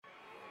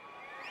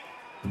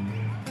What's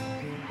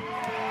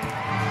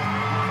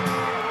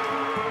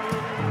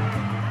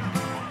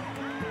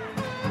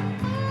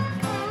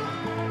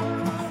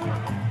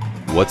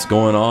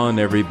going on,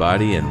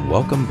 everybody, and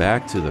welcome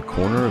back to the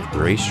Corner of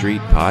Gray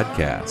Street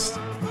podcast.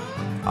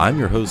 I'm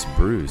your host,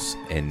 Bruce,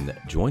 and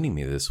joining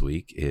me this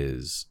week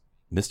is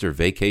Mr.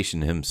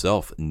 Vacation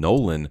himself,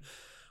 Nolan.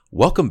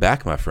 Welcome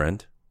back, my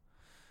friend.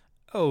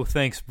 Oh,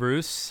 thanks,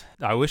 Bruce.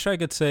 I wish I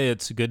could say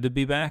it's good to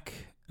be back,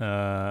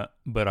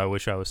 but I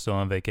wish I was still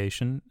on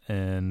vacation.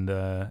 And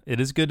it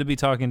is good to be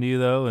talking to you,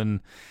 though, and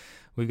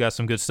we've got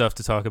some good stuff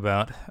to talk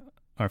about.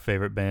 Our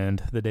favorite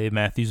band, the Dave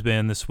Matthews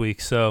Band, this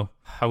week. So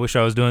I wish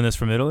I was doing this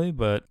from Italy,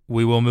 but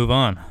we will move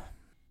on.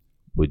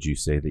 Would you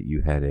say that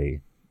you had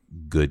a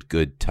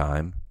good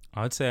time?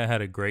 I would say I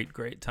had a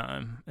great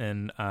time,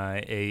 and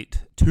I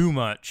ate too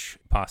much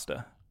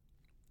pasta.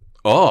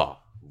 Oh,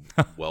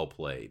 well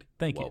played.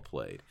 Thank you. Well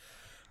played.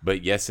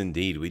 But yes,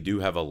 indeed, we do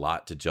have a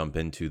lot to jump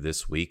into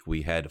this week.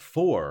 We had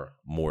 4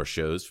 more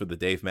shows for the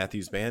Dave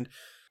Matthews Band,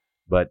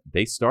 but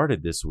they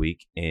started this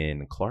week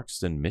in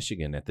Clarkston,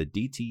 Michigan at the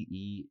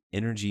DTE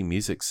Energy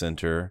Music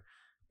Center.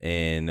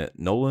 And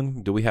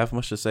Nolan, do we have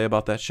much to say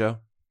about that show?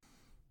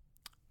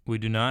 We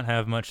do not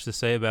have much to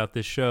say about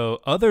this show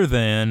other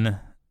than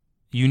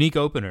unique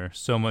opener.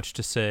 So much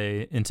to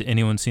say into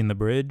Anyone Seen the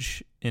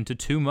Bridge, into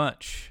Too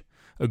Much.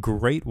 A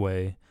great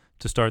way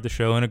to start the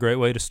show and a great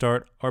way to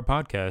start our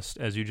podcast,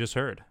 as you just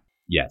heard.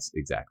 Yes,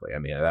 exactly. I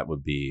mean, that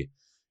would be,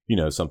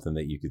 something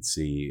that you could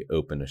see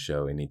open a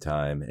show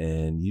anytime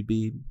and you'd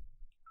be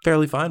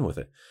fairly fine with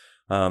it.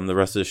 The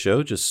rest of the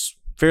show, just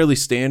fairly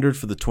standard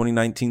for the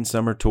 2019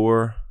 summer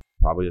tour.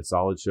 Probably a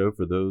solid show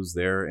for those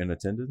there in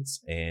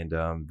attendance. And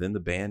then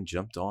the band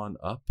jumped on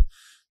up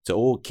to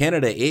old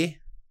Canada,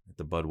 at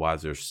the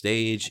Budweiser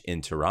stage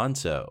in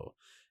Toronto.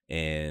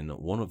 And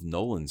one of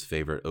Nolan's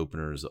favorite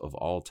openers of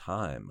all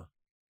time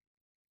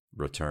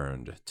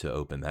returned to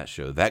open that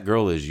show. That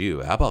Girl Is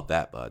You. How about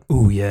that, bud?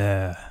 Oh,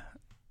 yeah.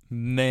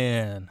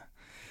 Man.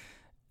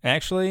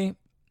 Actually,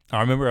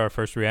 I remember our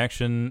first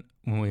reaction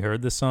when we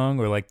heard this song,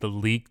 or like the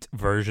leaked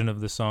version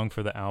of the song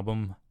for the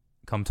album,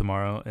 Come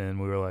Tomorrow, and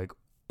we were like,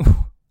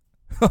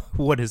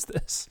 what is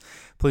this?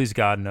 Please,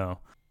 God, no.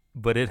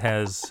 But it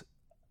has...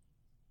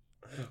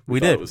 We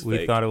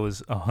thought it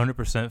was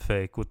 100%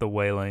 fake with the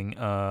wailing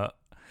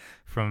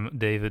from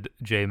David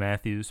J.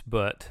 Matthews,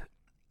 but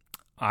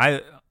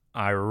I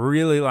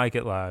really like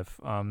it live.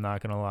 I'm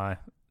not going to lie.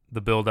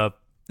 The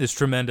build-up is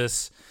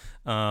tremendous.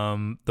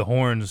 The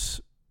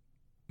horns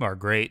are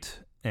great,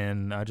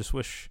 and I just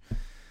wish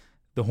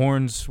the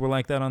horns were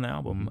like that on the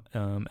album,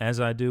 as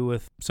I do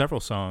with several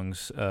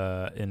songs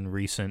in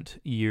recent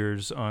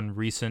years on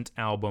recent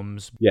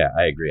albums. Yeah,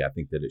 I agree. I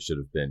think that it should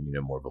have been,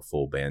 more of a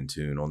full band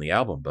tune on the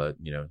album, but,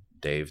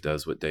 Dave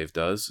does what Dave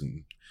does,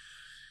 and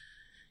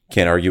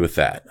can't argue with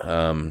that.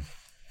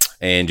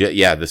 And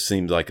yeah, this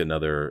seems like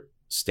another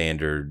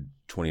standard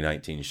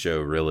 2019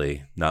 show,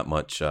 really. Not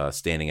much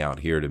standing out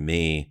here to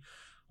me.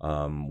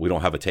 We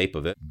don't have a tape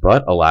of it,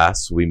 but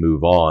alas, we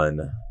move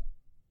on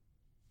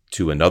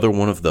to another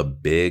one of the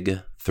big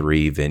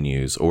 3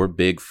 venues, or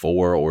big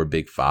 4, or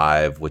big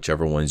 5,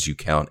 whichever ones you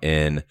count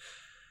in.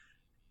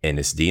 And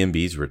it's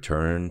DMB's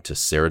return to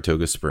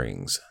Saratoga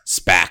Springs.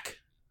 SPAC,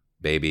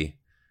 baby.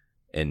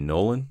 And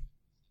Nolan,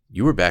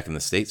 you were back in the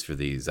States for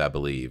these, I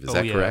believe. Is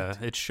that correct?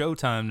 It's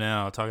showtime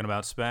now. Talking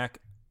about SPAC,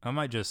 I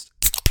might just,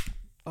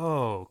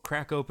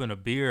 crack open a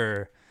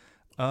beer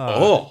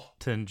to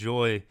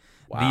enjoy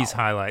these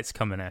highlights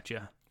coming at you.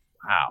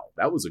 Wow,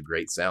 that was a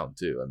great sound,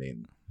 too. I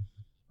mean,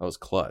 that was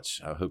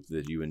clutch. I hope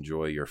that you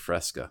enjoy your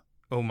Fresca.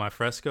 Oh, my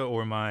Fresca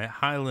or my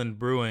Highland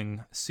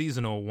Brewing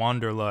Seasonal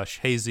Wanderlush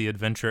Hazy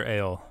Adventure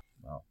Ale.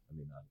 Well, I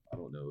mean, I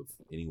don't know of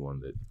anyone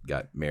that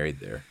got married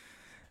there.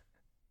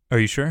 Are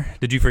you sure?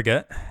 Did you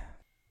forget?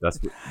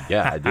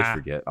 I did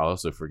forget. I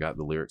also forgot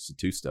the lyrics to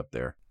Two Step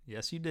there.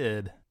 Yes, you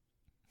did.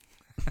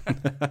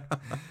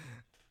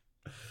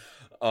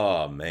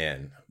 Oh,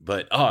 man.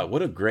 But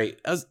what a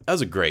great, that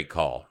was a great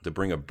call to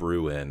bring a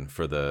brew in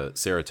for the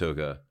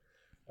Saratoga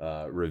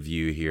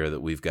review here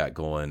that we've got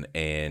going.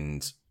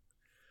 And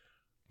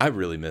I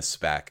really miss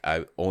SPAC.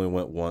 I only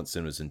went once,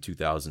 and it was in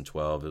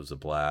 2012. It was a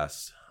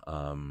blast.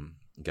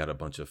 Got a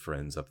bunch of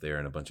friends up there,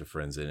 and a bunch of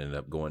friends that ended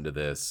up going to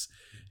this,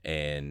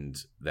 and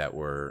that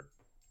were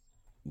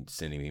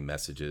sending me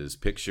messages,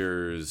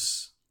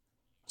 pictures,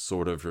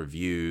 sort of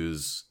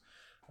reviews.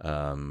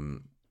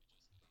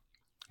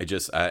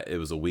 It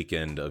was a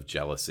weekend of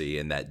jealousy,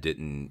 and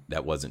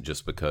that wasn't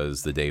just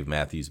because the Dave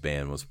Matthews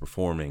Band was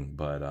performing,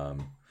 but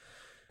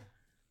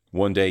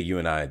one day you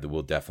and I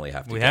will definitely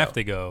have to go. We have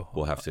to go.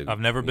 We'll have to.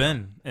 I've never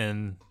been,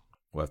 and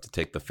we'll have to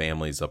take the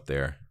families up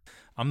there.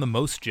 I'm the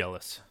most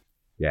jealous.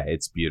 Yeah,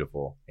 it's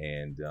beautiful,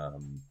 and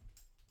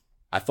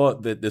I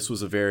thought that this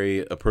was a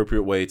very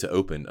appropriate way to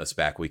open a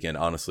SPAC weekend,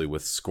 honestly,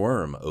 with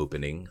Squirm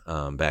opening,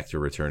 back to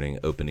returning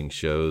opening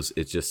shows.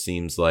 It just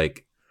seems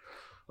like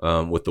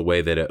with the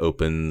way that it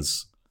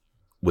opens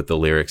with the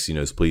lyrics,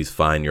 please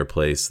find your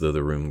place, though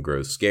the room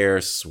grows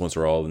scarce. Once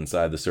we're all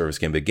inside, the service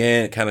can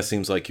begin. It kind of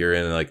seems like you're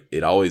in,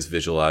 it always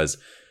visualize,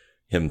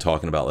 him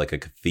talking about like a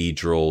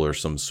cathedral or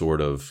some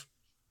sort of,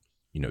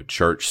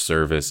 church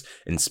service.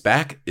 And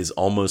SPAC is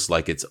almost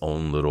like its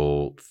own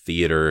little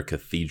theater,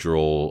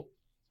 cathedral,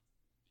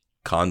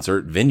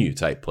 concert venue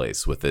type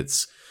place with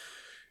as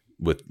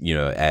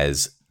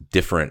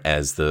different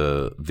as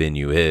the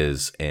venue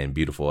is and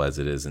beautiful as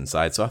it is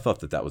inside. So I thought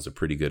that was a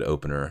pretty good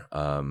opener.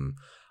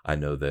 I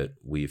know that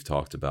we've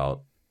talked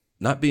about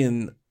not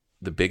being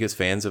the biggest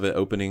fans of it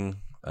opening,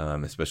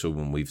 especially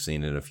when we've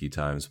seen it a few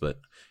times, but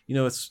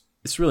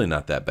it's really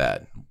not that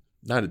bad.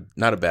 Not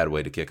a bad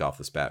way to kick off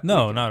the SPAC.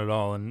 No, weekend. not at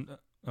all. And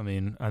I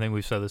mean, I think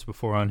we've said this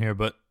before on here,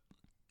 but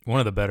one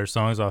of the better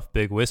songs off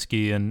Big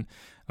Whiskey, and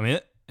I mean,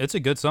 it's a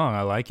good song.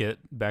 I like it.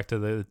 Back to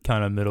the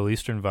kind of Middle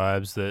Eastern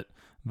vibes that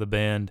the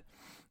band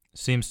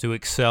seems to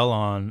excel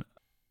on.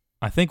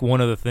 I think one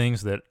of the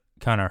things that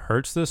kind of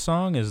hurts this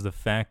song is the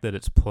fact that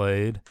it's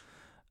played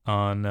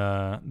on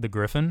the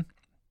Griffin,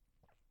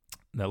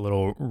 that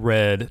little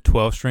red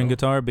 12-string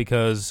guitar,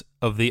 because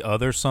of the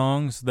other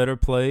songs that are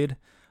played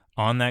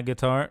on that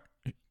guitar.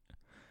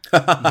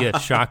 You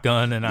get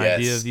Shotgun and Yes,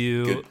 Idea of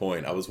You. Good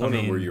point. I was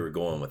wondering where you were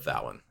going with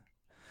that one.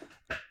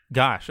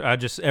 Gosh,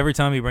 every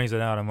time he brings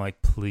it out, I'm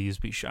like, please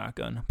be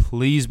Shotgun.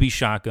 Please be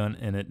Shotgun,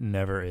 and it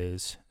never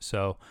is.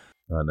 So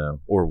I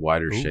know. Or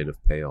Wider Shade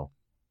of Pale.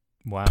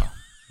 Wow.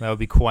 That would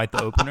be quite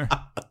the opener.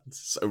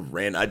 So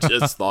random. I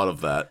just thought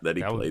of that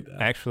he played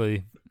that.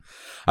 Actually,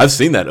 I've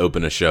seen that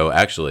open a show,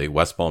 actually,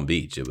 West Palm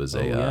Beach. It was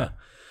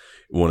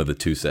one of the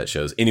 2-set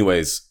shows.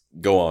 Anyways,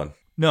 go on.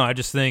 No, I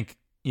just think,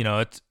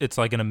 it's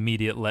like an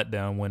immediate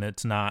letdown when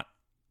it's not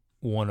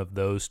one of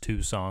those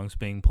 2 songs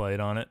being played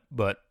on it.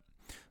 But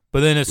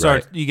then it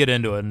starts, You get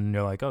into it and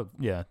you're like, oh,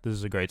 yeah, this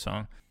is a great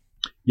song.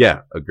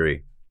 Yeah,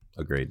 agreed.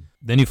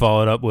 Then you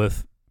follow it up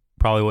with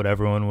probably what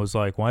everyone was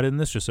like, why didn't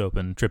this just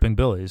open? Tripping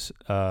Billies.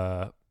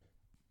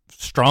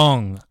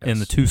 Strong in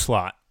the 2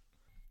 slot.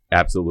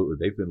 Absolutely.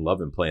 They've been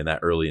loving playing that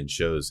early in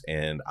shows,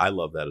 and I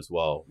love that as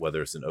well,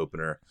 whether it's an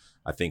opener.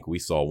 I think we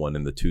saw one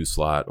in the 2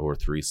 slot or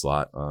 3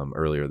 slot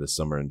earlier this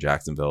summer in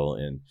Jacksonville,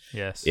 and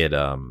yes,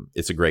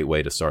 it's a great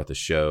way to start the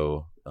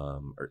show,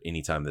 or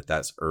anytime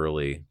that's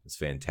early. It's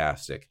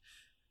fantastic.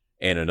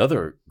 And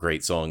another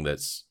great song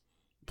that's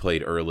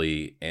played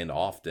early and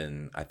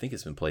often, I think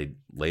it's been played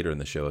later in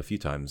the show a few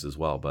times as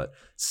well, but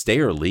Stay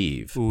or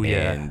Leave. Ooh,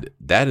 yeah. And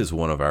that is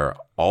one of our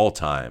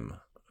all-time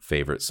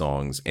favorite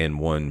songs, and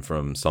one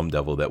from Some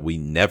Devil that we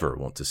never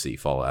want to see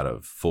fall out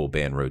of full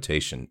band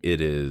rotation.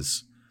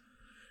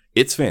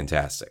 It's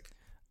fantastic.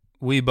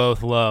 We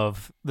both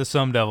love the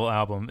Some Devil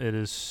album. It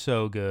is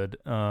so good.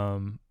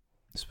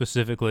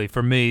 Specifically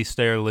for me,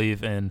 Stay or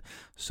Leave and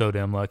So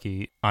Damn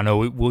Lucky. I know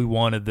we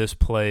wanted this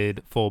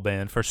played full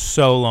band for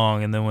so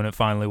long, and then when it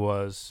finally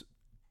was,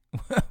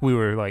 we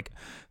were like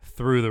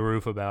through the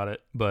roof about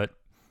it. But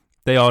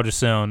they all just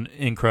sound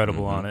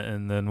incredible on it,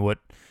 and then what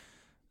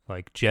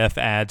like Jeff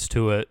adds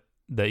to it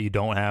that you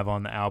don't have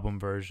on the album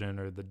version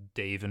or the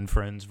Dave and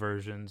Friends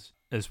versions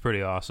is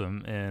pretty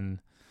awesome. And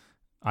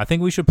I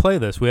think we should play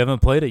this. We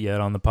haven't played it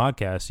yet on the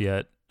podcast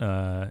yet.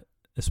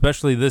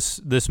 Especially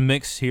this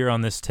mix here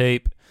on this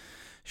tape.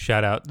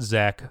 Shout out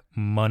Zach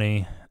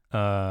Money.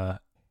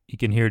 You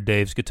can hear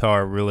Dave's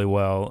guitar really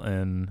well,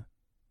 and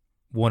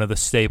one of the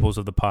staples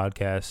of the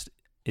podcast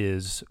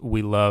is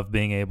we love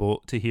being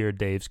able to hear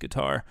Dave's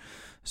guitar.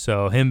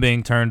 So him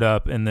being turned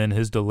up, and then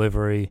his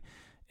delivery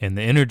and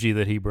the energy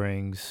that he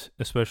brings,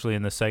 especially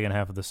in the second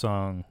half of the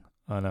song.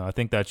 I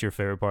think that's your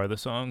favorite part of the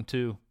song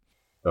too.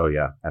 Oh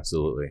yeah,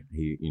 absolutely.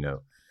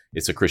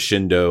 It's a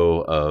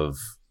crescendo of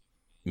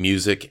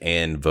music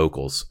and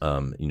vocals,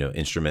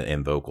 instrument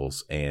and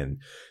vocals, and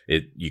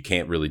you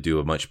can't really do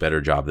a much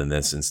better job than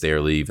this in Stay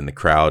or Leave, and the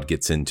crowd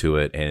gets into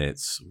it, and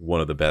it's one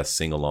of the best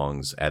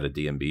sing-alongs at a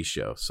DMB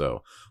show.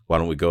 So why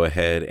don't we go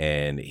ahead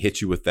and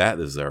hit you with that?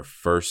 This is our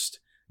first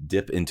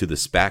dip into the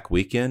SPAC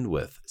weekend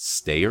with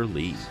Stay or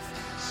Leave.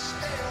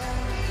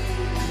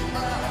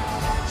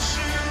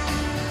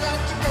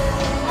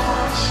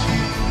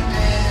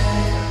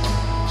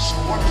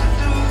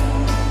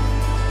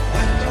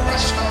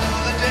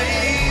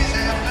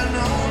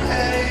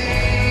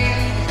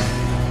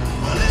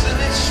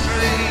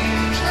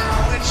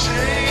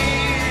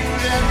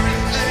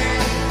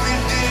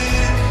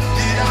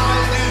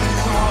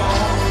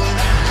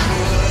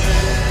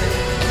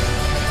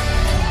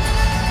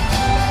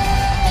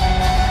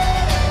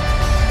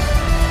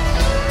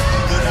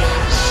 But I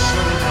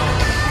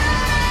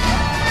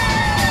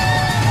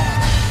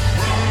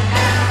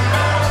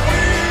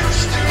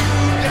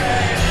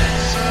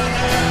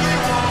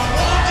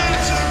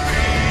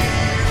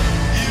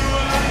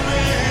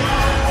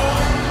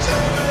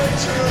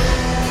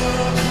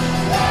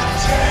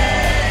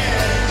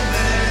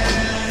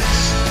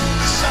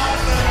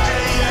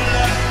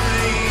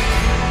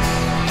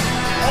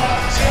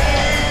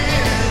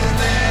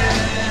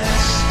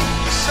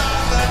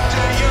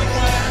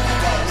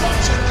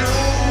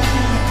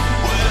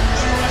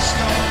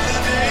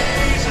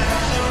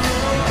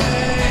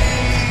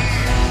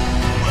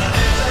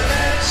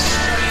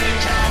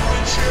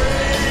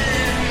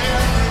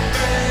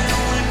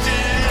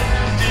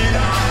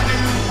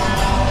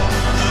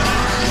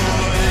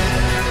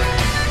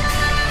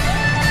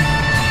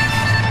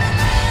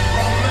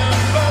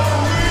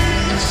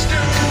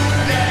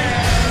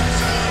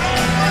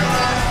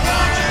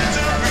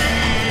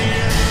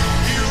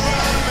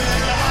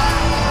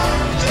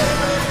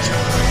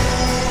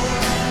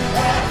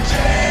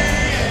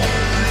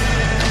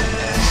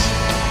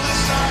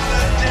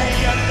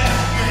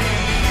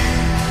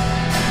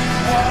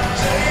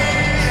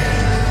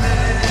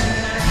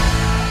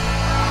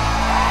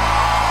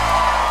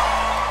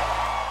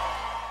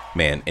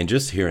Man, and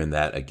just hearing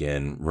that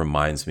again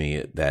reminds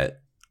me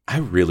that I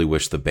really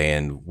wish the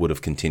band would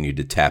have continued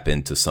to tap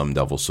into Some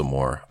Devil Some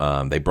More.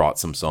 They brought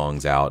some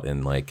songs out,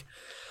 and like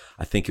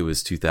I think it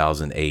was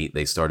 2008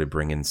 they started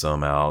bringing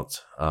some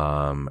out,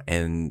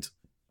 and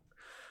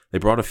they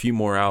brought a few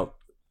more out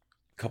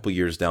a couple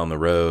years down the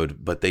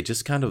road, but they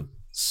just kind of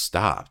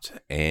stopped.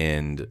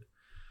 And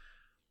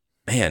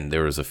man,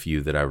 there was a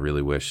few that I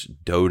really wish.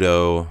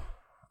 Dodo,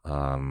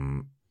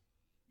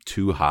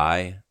 Too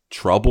High,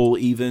 Trouble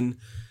even.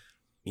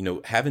 You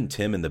know, having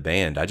Tim in the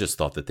band, I just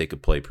thought that they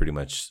could play pretty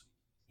much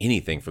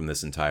anything from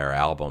this entire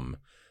album,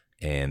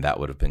 and that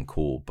would have been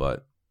cool.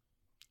 But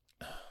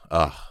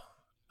I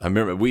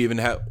remember we even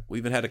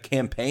had a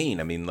campaign.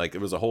 I mean, like,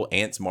 it was a whole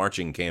ants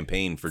marching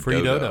campaign for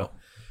Free Dodo.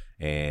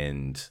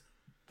 And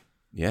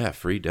yeah,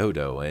 Free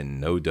Dodo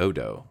and No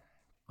Dodo.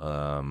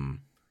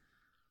 Even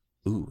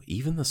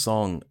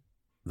the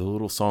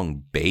little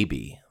song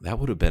Baby, that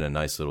would have been a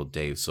nice little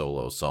Dave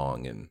solo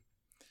song.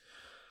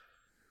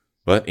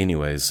 But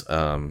anyways,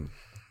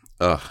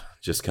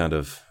 just it kind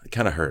of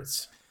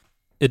hurts.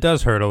 It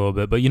does hurt a little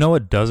bit, but you know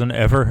what doesn't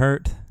ever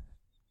hurt?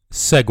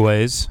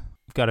 Segues.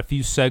 We've got a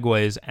few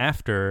segues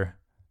after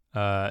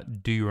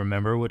Do You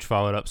Remember, which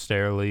followed up Stay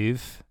or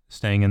Leave,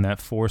 staying in that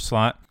 4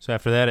 slot. So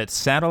after that, it's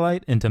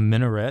Satellite into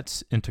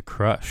Minarets into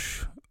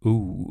Crush.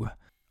 Ooh,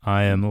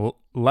 I am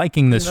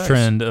liking this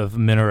trend of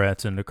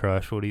Minarets into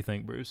Crush. What do you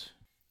think, Bruce?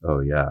 Oh,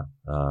 yeah.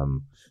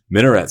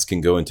 Minarets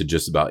can go into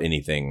just about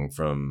anything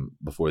from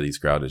Before These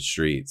Crowded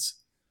Streets.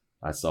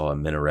 I saw a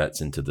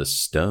Minarets into the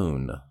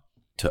Stone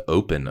to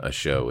open a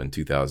show in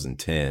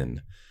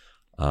 2010.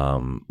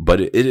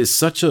 But it is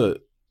such a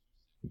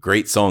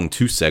great song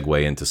to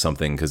segue into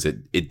something because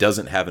it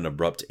doesn't have an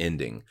abrupt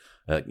ending.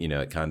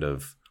 It kind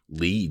of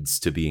leads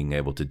to being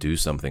able to do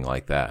something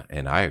like that.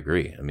 And I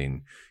agree. I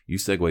mean, you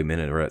segue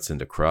Minarets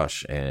into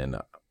Crush, and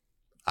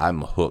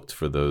I'm hooked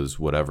for those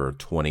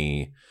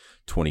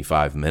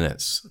 25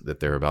 minutes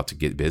that they're about to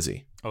get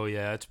busy. Oh,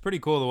 yeah. It's pretty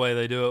cool the way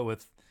they do it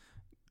with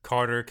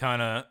Carter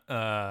kind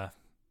of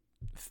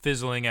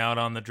fizzling out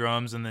on the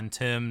drums and then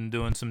Tim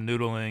doing some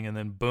noodling, and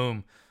then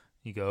boom,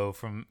 you go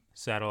from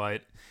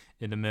Satellite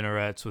into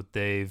Minarets with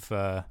Dave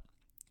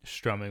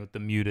strumming with the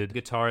muted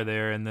guitar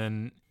there, and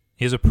then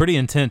he has a pretty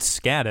intense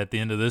scat at the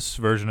end of this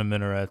version of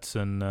Minarets,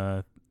 and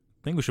I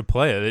think we should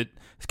play it.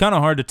 It's kind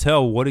of hard to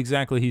tell what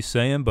exactly he's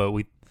saying, but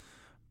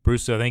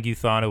Bruce, I think you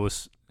thought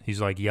he's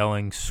like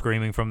yelling,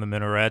 screaming from the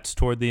Minarets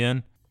toward the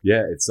end.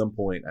 Yeah, at some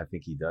point I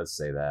think he does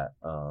say that,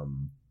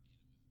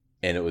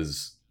 and it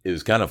was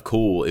kind of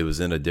cool. It was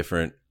in a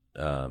different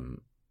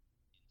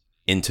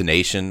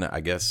intonation, I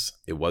guess.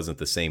 It wasn't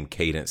the same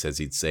cadence as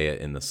he'd say it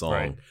in the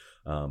song,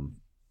 right.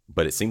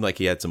 But it seemed like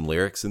he had some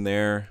lyrics in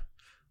there,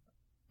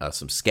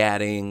 some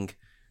scatting,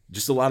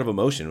 just a lot of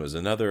emotion. It was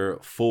another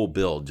full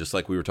build, just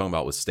like we were talking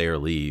about with Stay or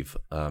Leave.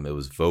 It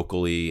was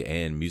vocally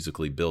and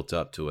musically built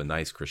up to a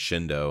nice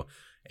crescendo,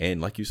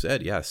 and like you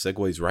said, yeah,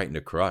 segues right into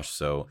Crush.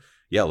 So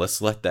yeah,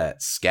 let's let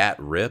that scat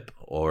rip,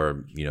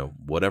 or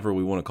whatever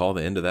we want to call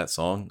the end of that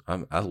song.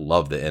 I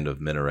love the end of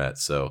Minaret,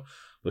 so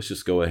let's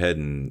just go ahead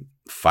and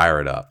fire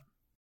it up.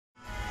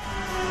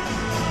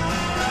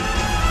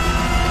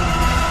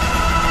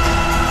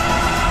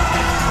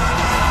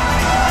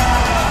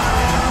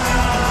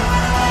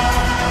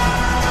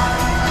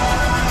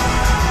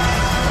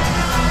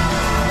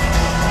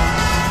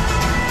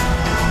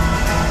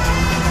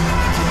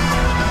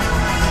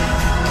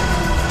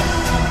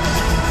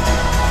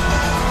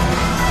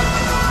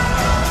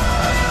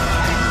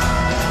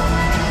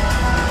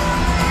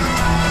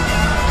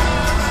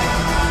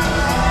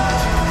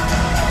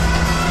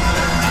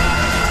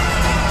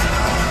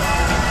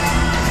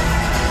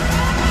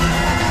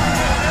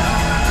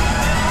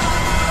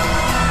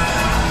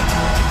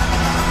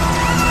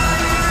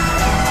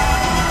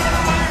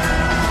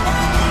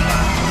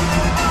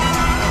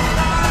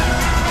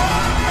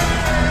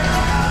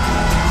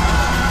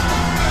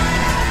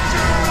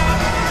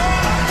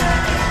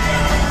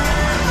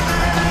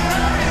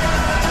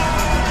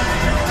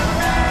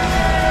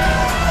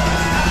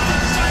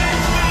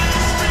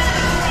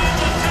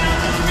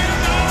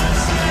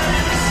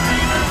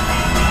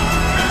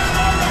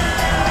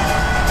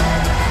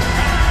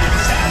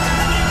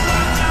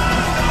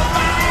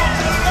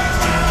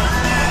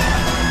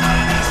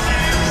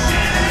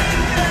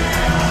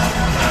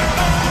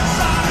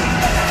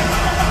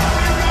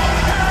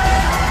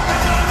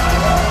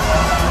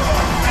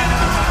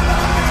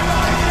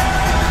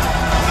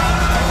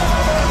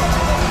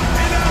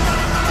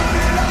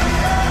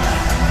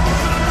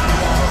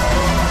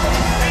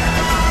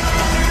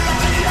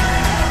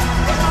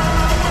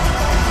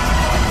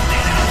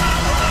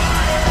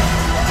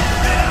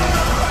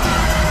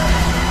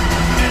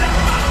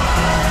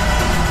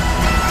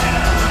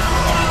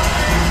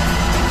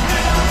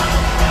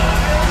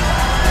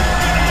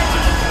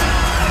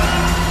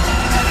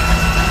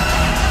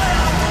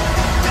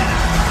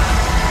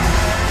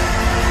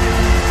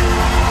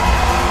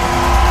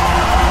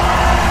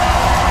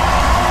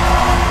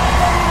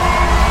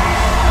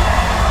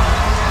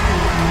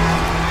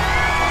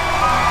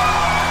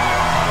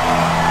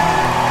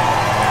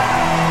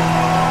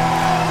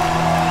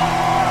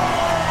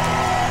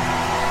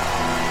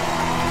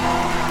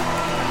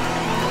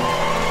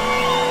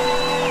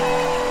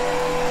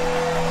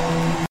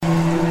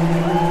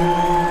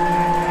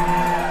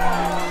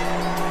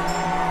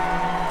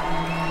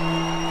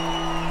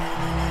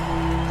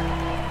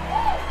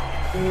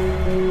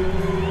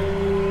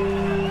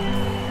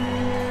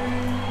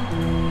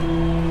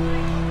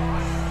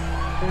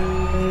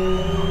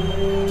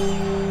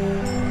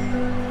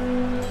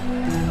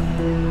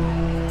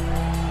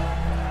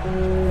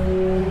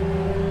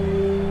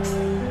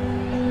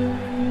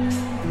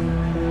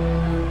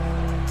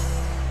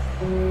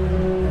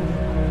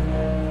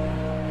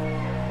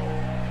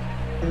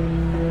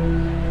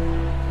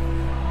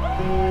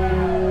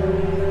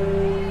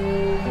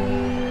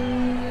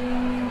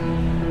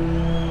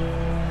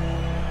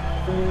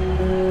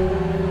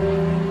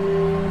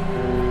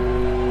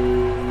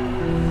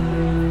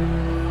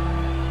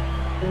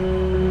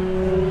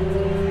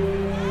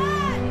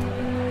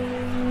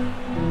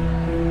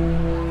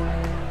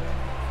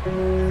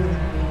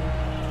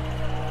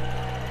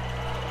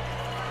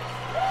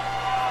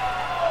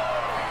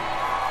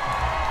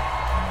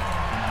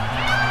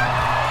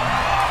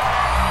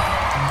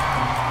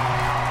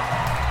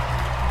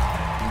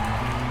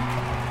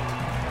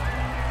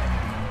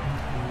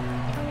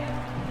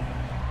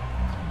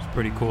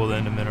 Pretty cool.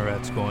 Then the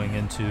minarets going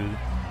into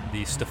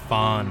the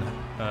Stefan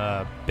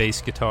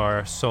bass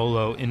guitar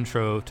solo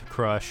intro to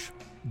Crush.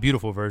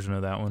 Beautiful version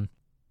of that one.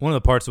 One of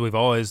the parts that we've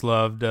always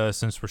loved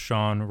since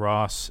Rashawn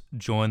Ross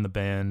joined the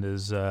band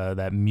is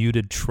that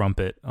muted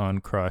trumpet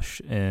on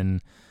Crush.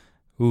 And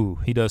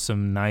he does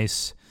some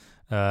nice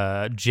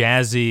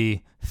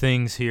jazzy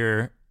things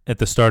here at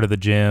the start of the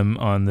jam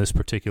on this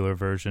particular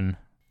version.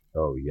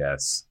 Oh,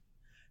 yes.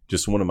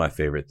 Just one of my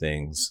favorite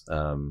things,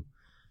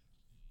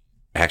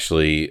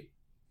 actually,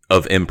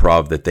 of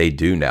improv that they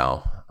do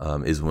now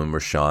is when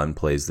Rashawn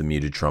plays the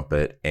muted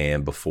trumpet,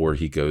 and before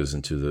he goes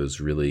into those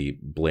really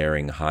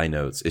blaring high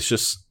notes, it's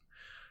just,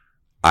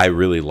 I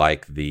really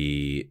like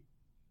the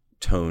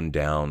toned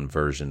down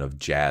version of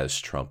jazz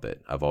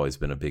trumpet. I've always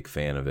been a big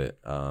fan of it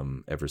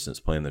ever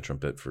since playing the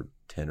trumpet for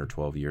 10 or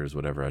 12 years,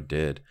 whatever I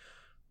did.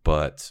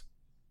 But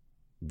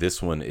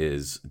this one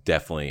is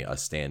definitely a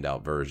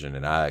standout version,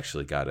 and I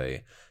actually got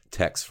a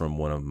text from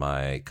one of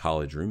my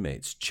college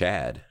roommates,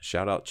 Chad.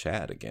 Shout out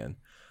Chad again.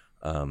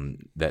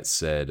 That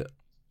said,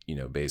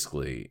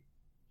 basically,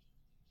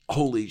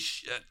 holy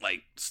shit,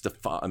 like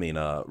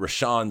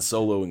Rashawn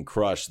solo and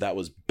Crush, that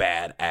was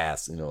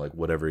badass, like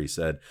whatever he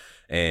said.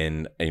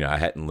 And, I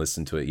hadn't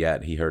listened to it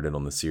yet. He heard it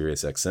on the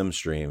Sirius XM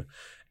stream.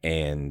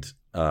 And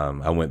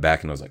I went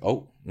back and I was like,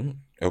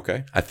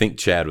 okay. I think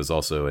Chad was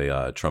also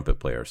a trumpet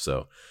player.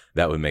 So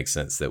that would make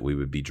sense that we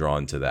would be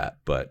drawn to that.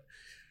 But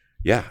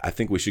yeah, I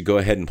think we should go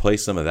ahead and play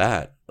some of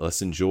that.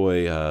 Let's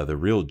enjoy the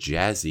real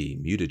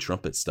jazzy muted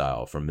trumpet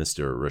style from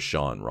Mr.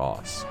 Rashawn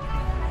Ross.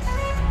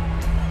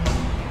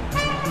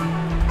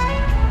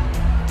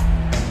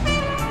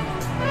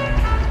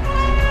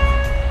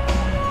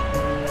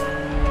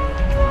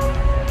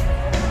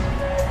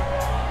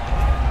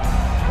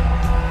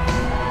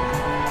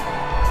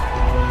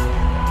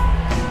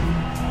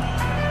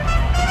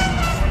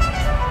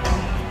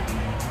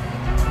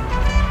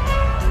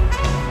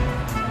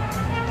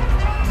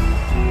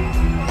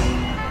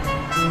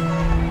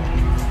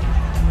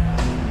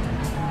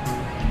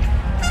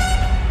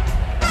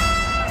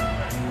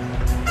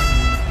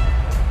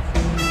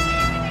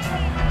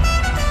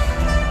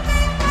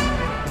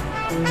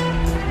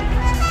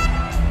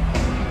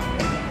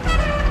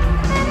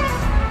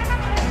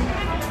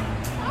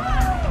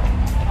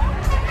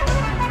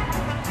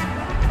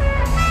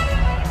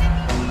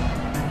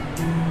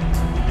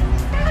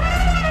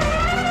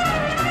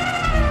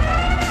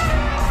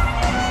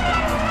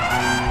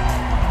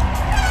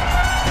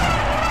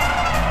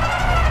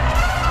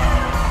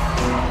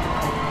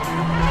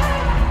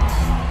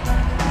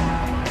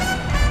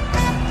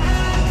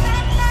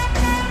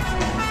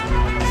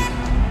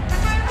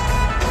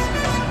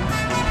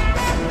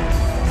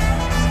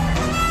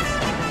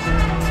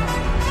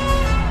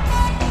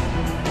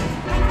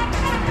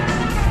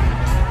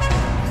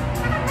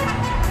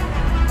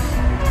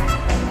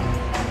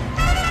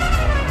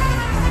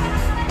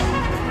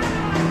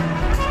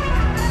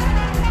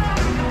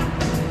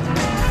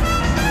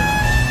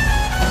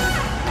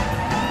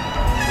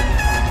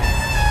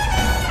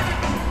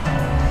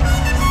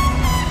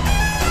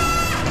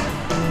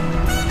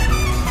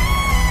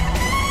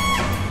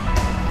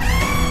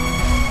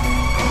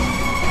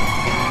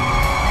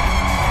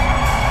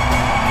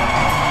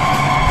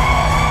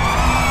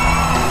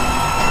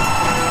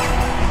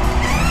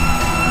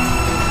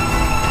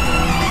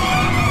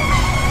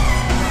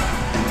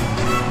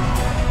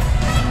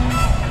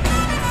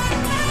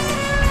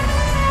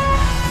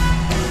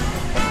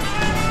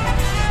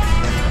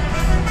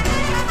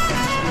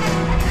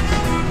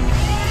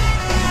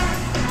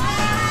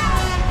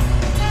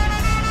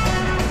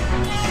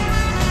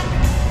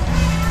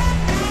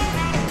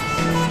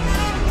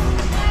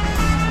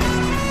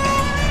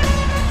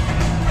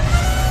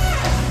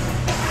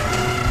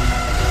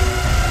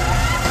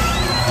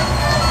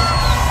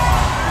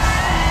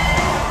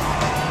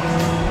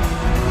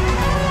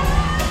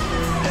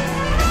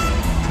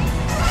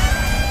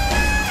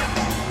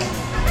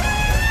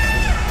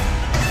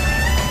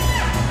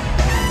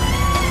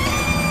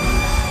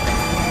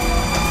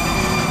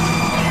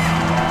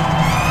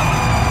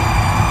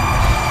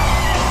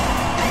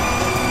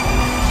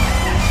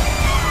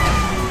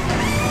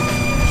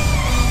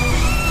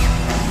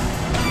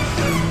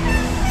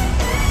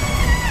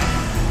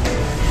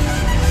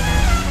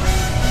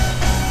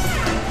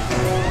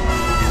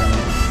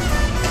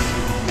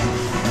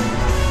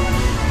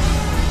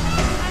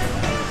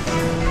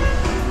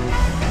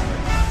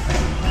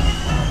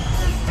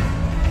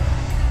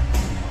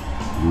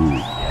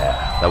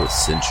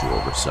 Sensual,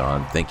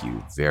 Rashawn. Thank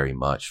you very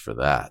much for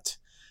that.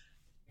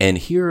 And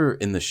here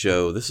in the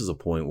show, this is a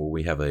point where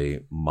we have a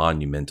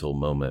monumental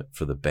moment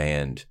for the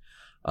band.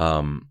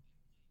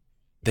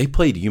 They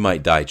played You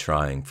Might Die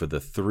Trying for the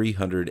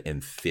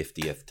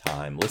 350th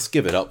time. Let's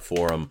give it up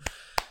for them.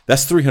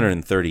 That's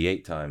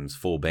 338 times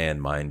full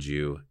band, mind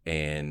you.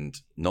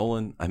 And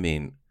Nolan,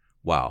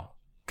 wow.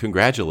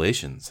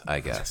 Congratulations,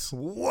 I guess.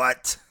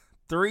 What?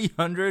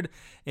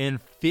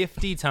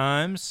 350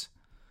 times?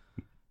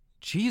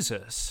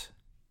 Jesus.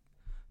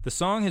 The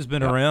song has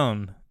been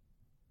around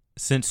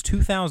since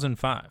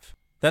 2005.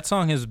 That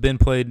song has been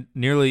played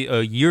nearly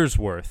a year's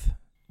worth.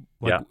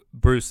 Yeah.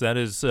 Bruce, that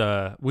is,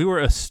 we were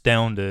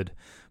astounded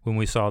when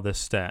we saw this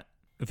stat.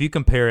 If you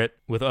compare it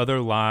with other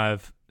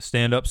live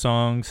stand-up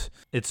songs,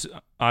 it's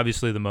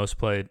obviously the most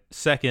played.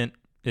 Second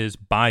is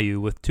Bayou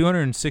with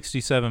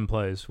 267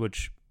 plays,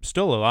 which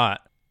still a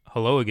lot.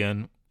 Hello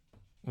Again,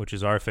 which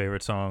is our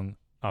favorite song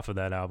off of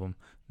that album,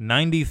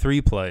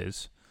 93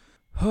 plays.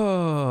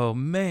 Oh,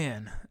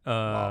 man.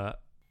 Wow.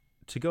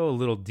 To go a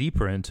little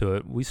deeper into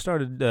it, we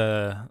started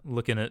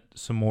looking at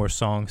some more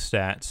song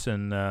stats,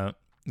 and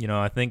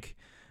I think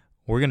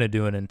we're going to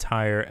do an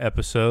entire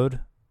episode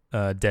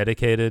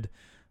dedicated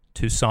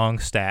to song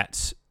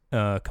stats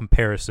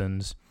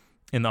comparisons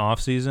in the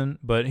off season.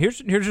 But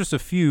here's just a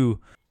few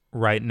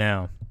right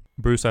now.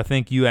 Bruce, I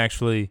think you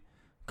actually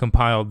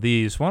compiled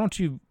these. Why don't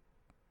you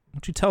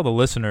tell the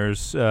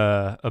listeners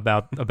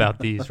about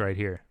these right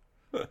here?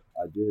 I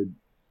did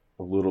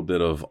a little bit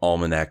of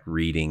almanac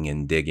reading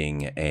and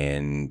digging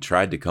and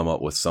tried to come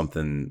up with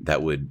something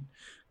that would,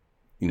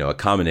 a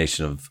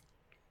combination of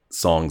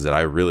songs that I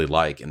really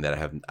like and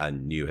that I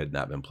knew had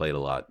not been played a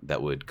lot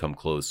that would come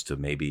close to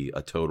maybe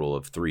a total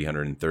of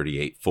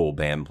 338 full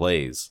band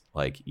plays,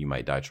 like You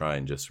Might Die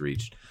Trying just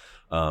reached.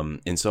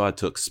 And so I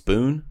took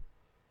Spoon,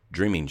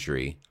 Dreaming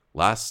Tree,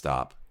 Last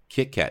Stop,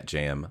 Kit Kat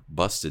Jam,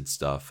 Busted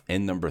Stuff,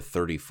 and number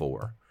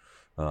 34.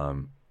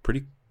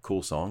 Pretty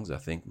cool songs. I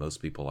think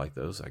most people like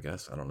those, I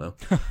guess. I don't know.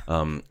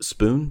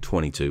 Spoon,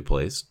 22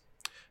 plays.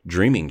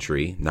 Dreaming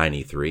Tree,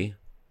 93.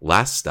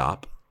 Last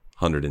Stop,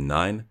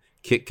 109.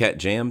 Kit Kat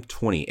Jam,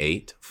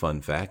 28.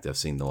 Fun fact, I've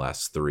seen the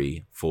last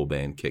 3 full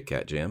band Kit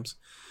Kat Jams.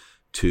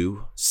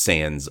 2,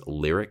 Sans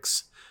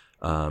Lyrics.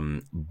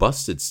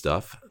 Busted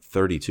Stuff,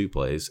 32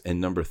 plays.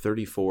 And number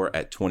 34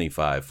 at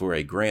 25 for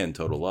a grand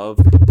total of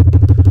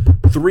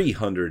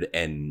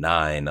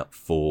 309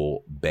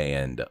 full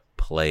band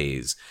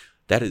plays.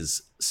 That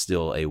is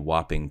still a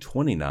whopping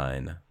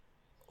 29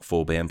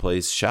 full band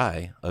plays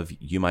shy of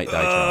You Might Die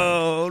Trying.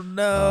 Oh,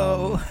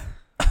 no.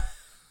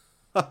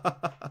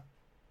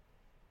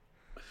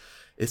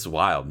 It's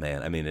wild,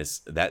 man. I mean,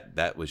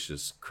 that was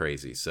just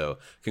crazy. So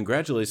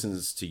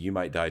congratulations to You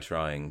Might Die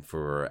Trying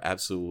for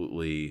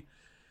absolutely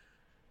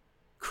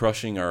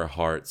crushing our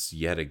hearts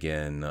yet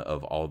again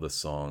of all the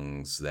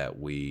songs that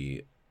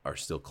we are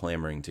still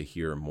clamoring to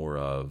hear more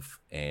of,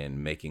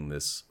 and making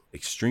this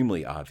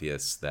extremely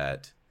obvious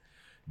that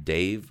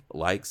Dave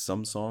likes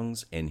some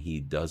songs and he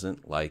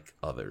doesn't like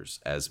others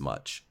as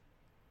much.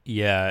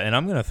 Yeah, and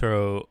I'm going to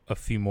throw a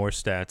few more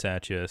stats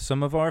at you.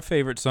 Some of our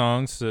favorite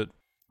songs that...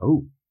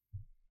 Oh,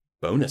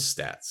 bonus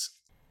stats.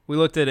 We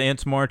looked at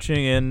Ants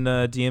Marching and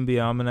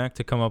DMB Almanac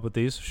to come up with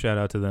these. Shout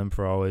out to them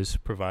for always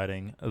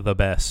providing the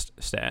best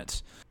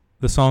stats.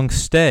 The song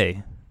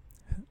Stay.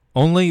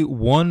 Only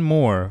one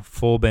more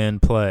full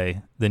band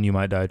play than You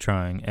Might Die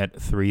Trying at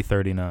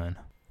 339.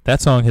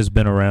 That song has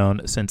been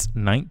around since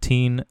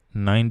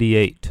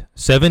 1998.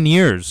 7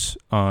 years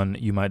on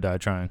You Might Die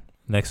Trying.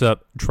 Next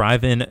up,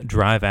 Drive In,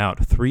 Drive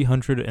Out.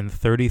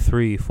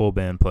 333 full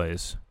band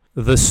plays.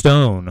 The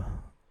Stone,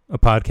 a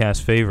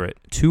podcast favorite.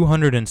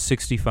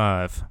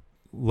 265.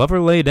 Lover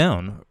Lay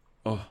Down.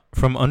 Oh.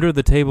 From Under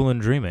the Table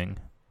and Dreaming.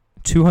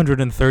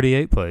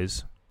 238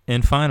 plays.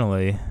 And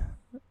finally,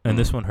 and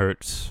this one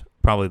hurts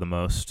probably the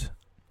most,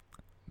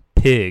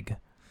 Pig.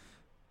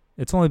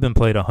 It's only been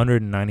played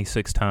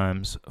 196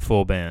 times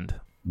full band.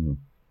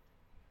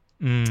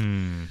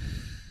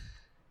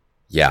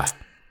 Yeah,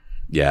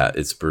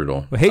 it's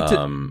brutal. I hate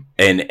to...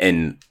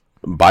 and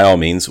by all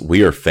means,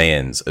 we are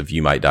fans of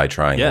You Might Die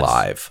Trying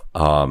live.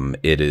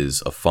 It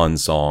is a fun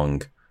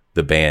song.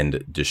 The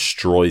band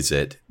destroys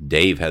it.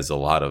 Dave has a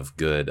lot of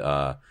good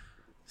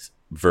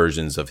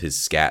versions of his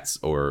scats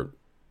or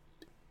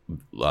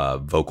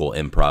vocal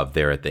improv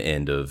there at the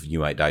end of You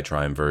Might Die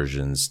Trying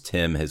versions.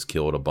 Tim has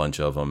killed a bunch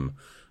of them.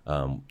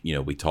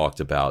 We talked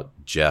about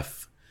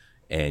Jeff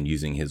and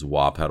using his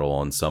wah pedal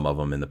on some of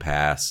them in the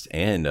past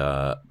and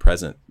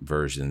present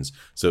versions.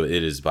 So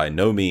it is by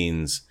no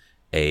means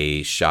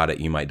a shot at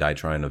You Might Die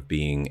Trying of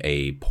being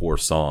a poor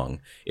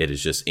song. It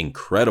is just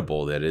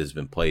incredible that it has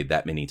been played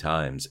that many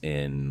times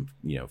in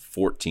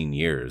 14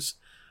 years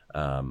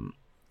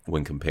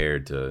when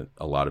compared to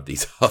a lot of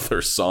these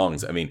other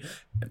songs. I mean,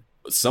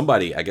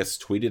 somebody, I guess,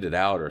 tweeted it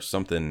out or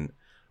something.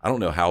 I don't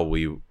know how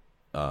we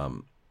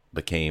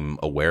became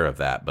aware of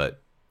that,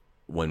 but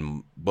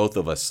when both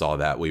of us saw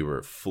that, we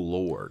were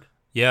floored.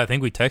 Yeah, I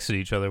think we texted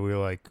each other. We were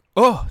like,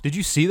 "Oh, did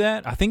you see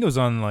that?" I think it was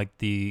on like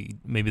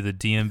maybe the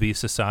DMB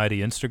Society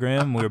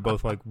Instagram. We were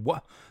both like,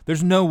 "What?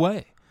 There's no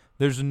way.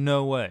 There's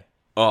no way."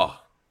 Oh,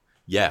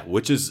 yeah.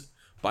 Which is,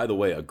 by the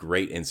way, a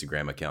great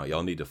Instagram account.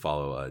 Y'all need to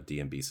follow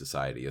DMB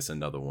Society. It's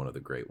another one of the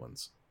great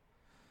ones.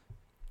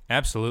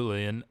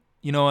 Absolutely, and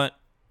you know what?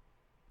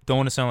 Don't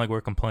want to sound like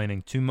we're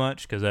complaining too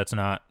much because that's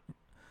not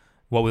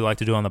what we like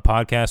to do on the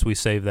podcast. We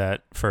save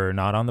that for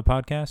not on the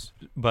podcast.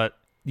 But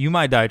You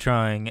Might Die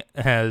Trying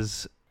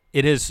has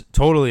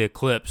totally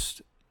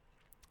eclipsed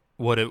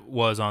what it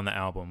was on the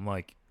album.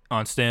 Like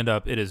on stand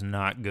up, it is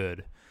not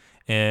good.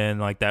 And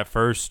like that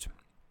first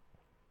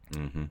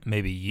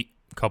maybe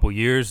couple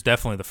years.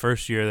 Definitely the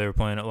first year they were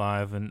playing it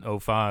live in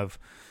 '05.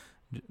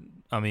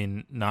 I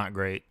mean, not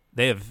great.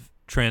 They have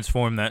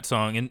transformed that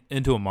song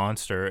into a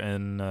monster,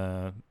 and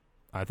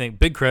I think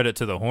big credit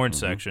to the horn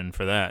section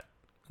for that.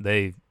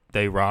 They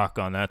rock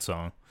on that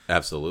song.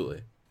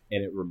 Absolutely.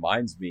 And it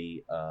reminds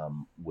me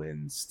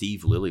when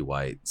Steve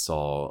Lillywhite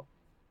saw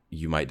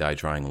You Might Die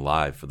Trying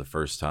live for the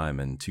first time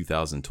in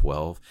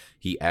 2012,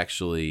 he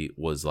actually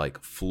was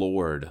like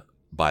floored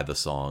by the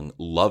song,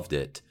 loved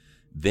it,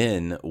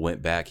 then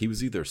went back. He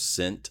was either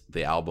sent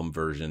the album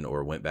version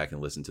or went back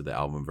and listened to the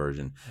album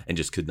version and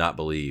just could not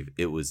believe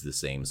it was the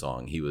same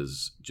song. He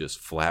was just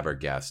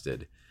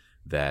flabbergasted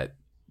that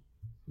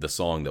the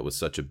song that was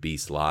such a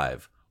beast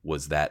live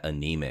was that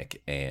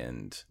anemic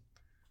and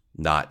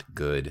not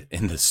good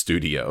in the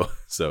studio.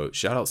 So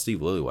shout out Steve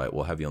Lillywhite.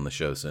 We'll have you on the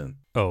show soon.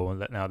 Oh,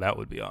 now that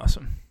would be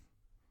awesome.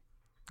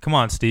 Come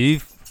on,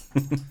 Steve.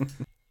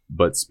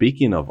 But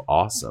speaking of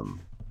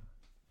awesome,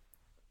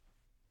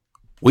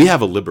 we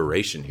have a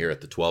liberation here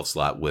at the 12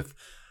 slot with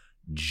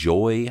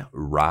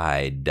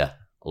Joyride,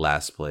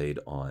 last played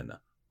on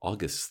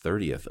August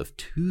 30th of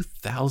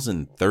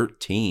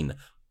 2013.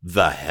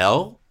 The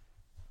hell?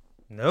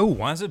 No,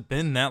 why has it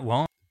been that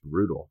long?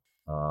 Brutal.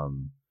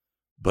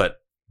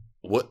 But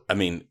what, I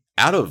mean,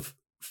 out of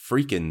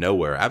freaking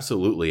nowhere,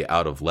 absolutely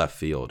out of left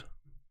field.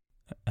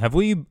 Have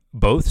we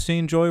both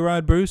seen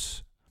Joyride,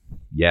 Bruce?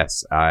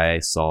 Yes, I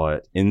saw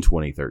it in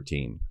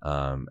 2013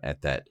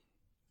 at that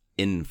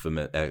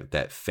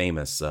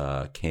famous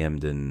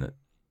Camden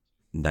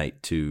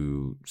night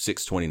to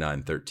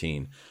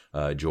 6/29/13.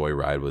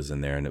 Joyride was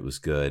in there, and it was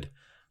good.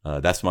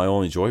 That's my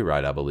only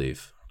Joyride, I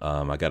believe.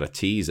 I got a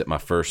tease at my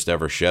first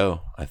ever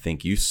show. I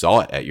think you saw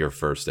it at your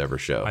first ever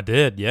show. I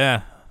did,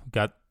 yeah.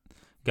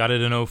 Got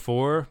it in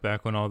 04,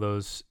 back when all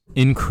those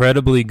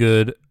incredibly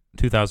good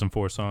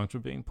 2004 songs were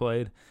being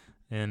played.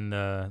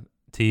 And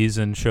tease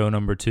in show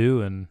number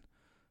 2, and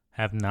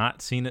have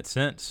not seen it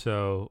since.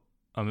 So,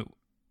 I mean,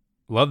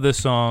 love this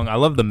song. I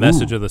love the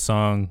message of the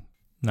song.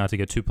 Not to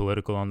get too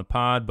political on the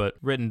pod, but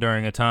written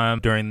during a time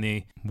during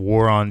the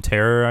War on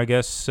Terror, I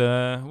guess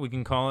we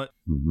can call it.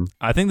 Mm-hmm.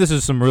 I think this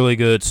is some really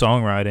good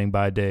songwriting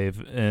by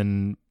Dave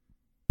and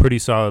pretty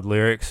solid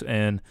lyrics.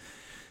 And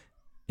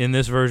in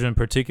this version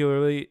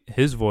particularly,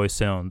 his voice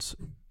sounds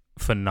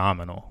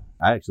phenomenal.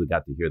 I actually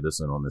got to hear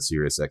this one on the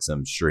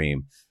SiriusXM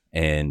stream,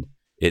 and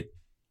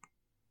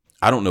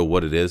I don't know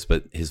what it is,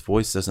 but his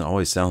voice doesn't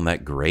always sound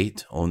that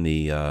great on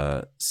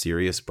the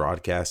Sirius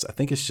broadcast. I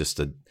think it's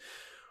just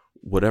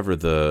whatever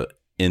the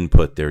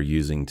input they're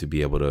using to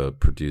be able to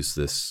produce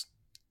this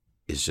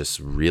is just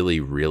really,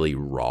 really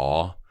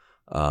raw.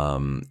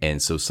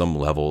 And so some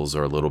levels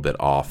are a little bit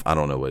off. I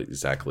don't know what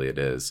exactly it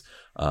is.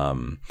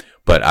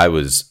 But I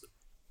was,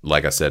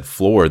 like I said,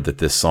 floored that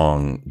this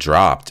song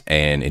dropped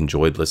and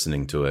enjoyed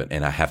listening to it.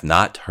 And I have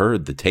not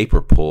heard the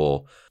taper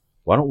pull.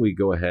 Why don't we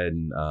go ahead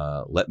and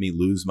let me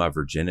lose my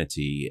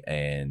virginity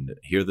and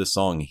hear this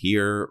song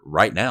here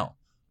right now.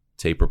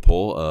 Taper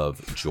pull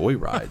of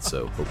Joyride.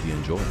 So hope you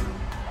enjoy.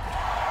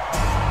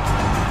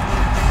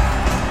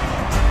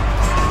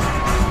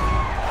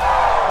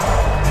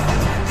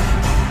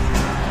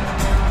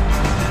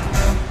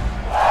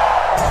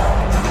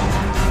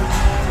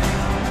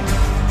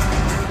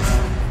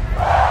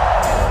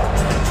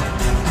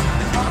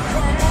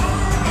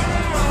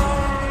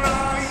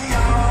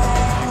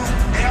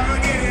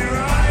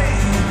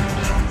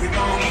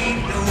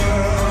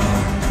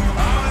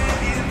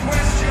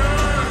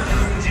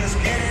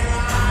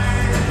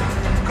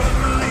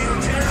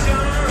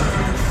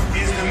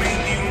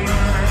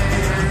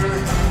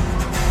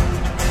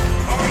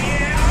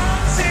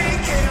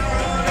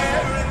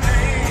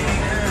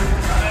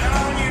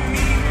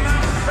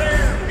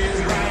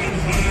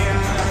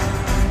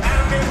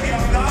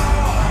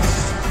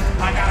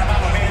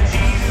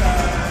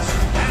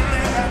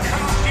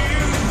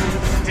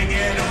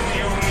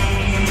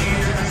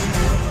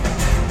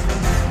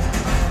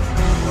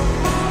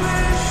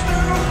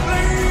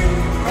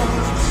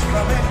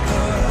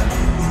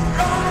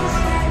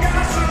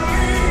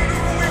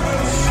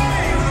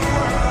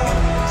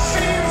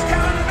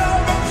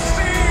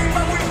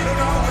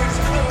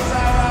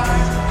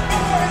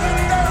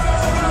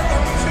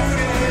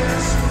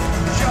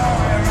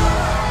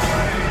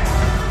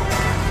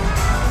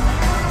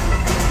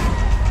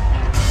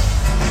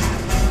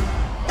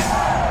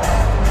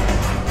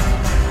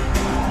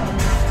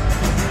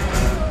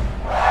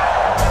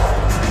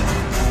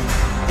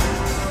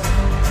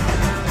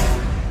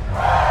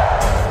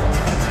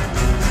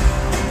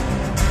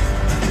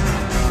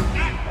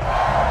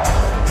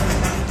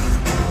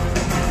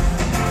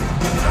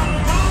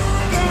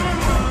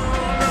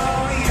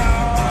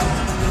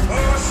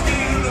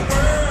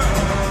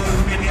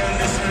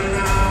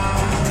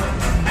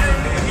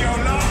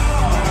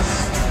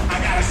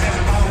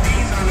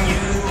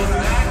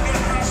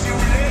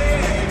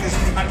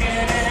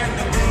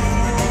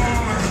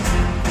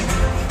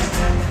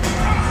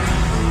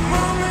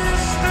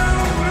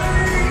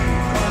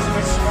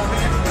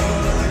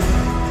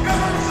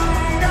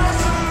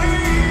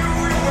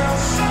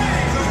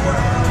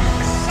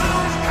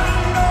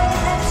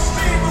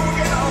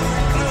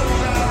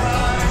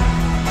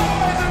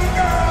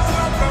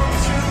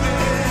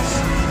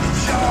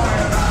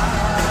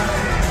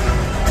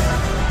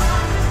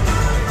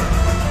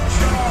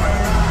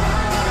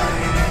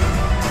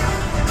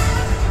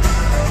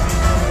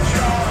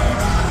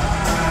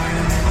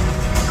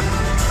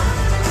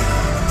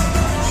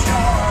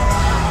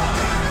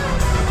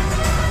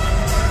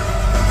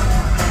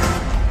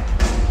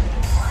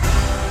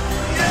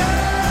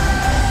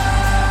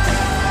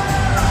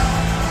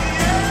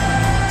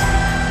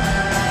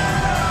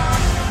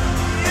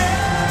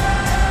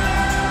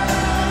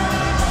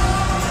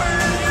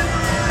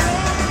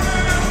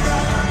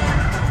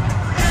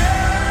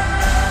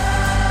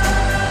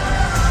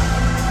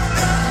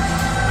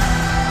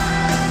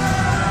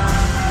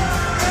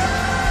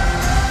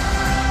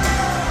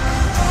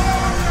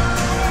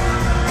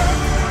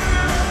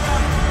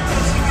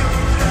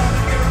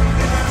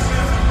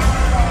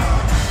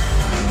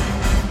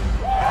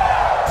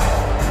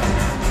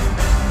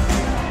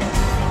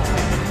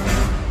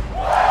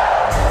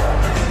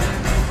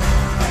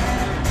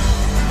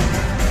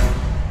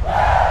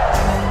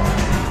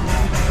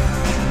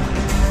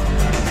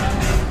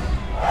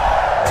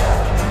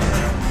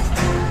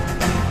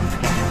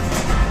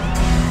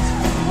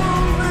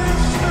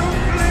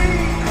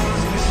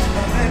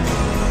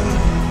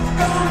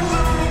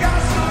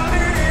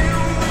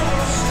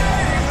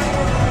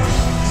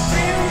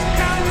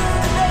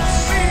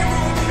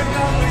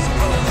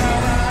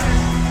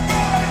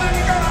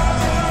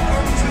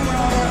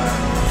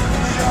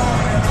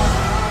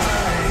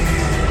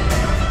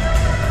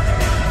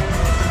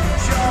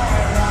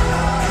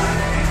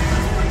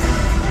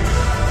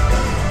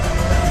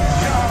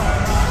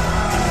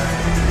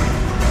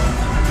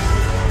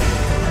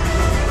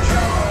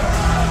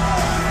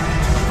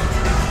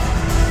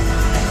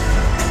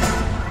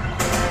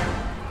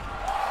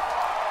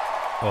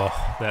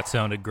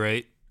 sounded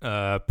great.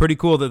 Pretty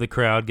cool that the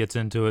crowd gets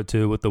into it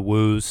too with the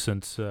woos,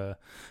 since that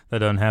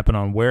doesn't happen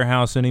on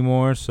Warehouse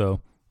anymore.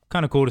 So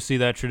kind of cool to see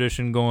that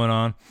tradition going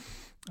on.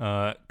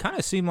 Kind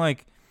of seemed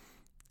like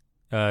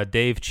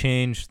Dave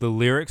changed the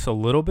lyrics a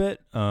little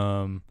bit.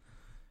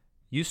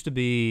 Used to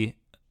be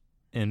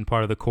in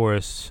part of the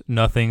chorus,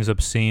 nothing's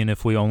obscene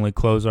if we only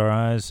close our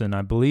eyes. And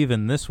I believe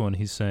in this one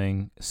he's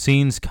saying,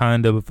 scene's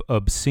kind of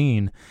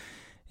obscene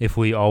if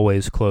we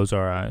always close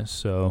our eyes.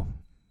 So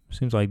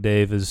seems like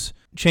Dave has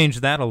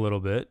changed that a little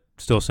bit.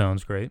 Still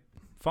sounds great.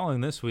 Following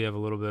this, we have a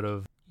little bit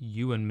of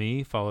You and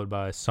Me, followed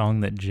by a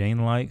song that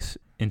Jane likes,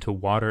 Into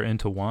Water,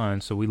 Into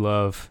Wine. So we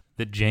love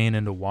that Jane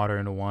Into Water,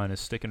 Into Wine is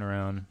sticking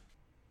around.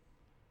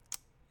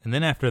 And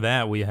then after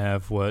that, we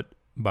have what,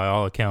 by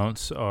all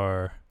accounts,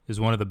 is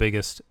one of the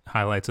biggest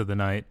highlights of the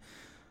night.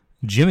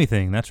 Jimmy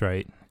Thing, that's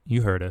right.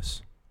 You heard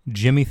us.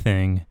 Jimmy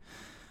Thing.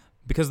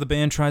 Because the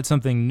band tried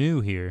something new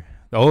here.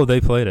 Oh,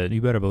 they played it.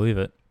 You better believe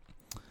it.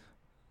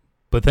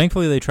 But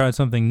thankfully they tried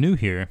something new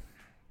here.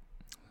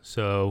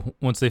 So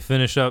once they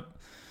finish up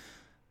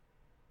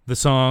the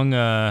song,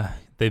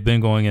 they've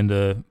been going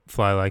into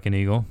Fly Like an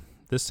Eagle.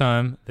 This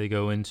time they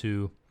go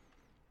into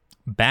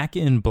Back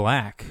in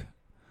Black,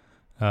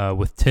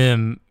 with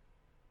Tim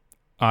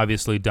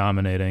obviously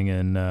dominating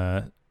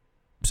and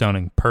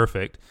sounding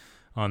perfect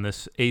on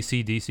this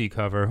AC/DC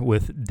cover,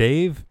 with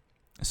Dave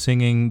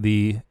singing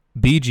the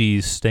Bee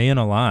Gees' Stayin'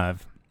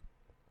 Alive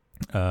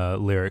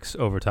lyrics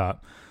over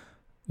top,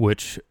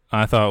 which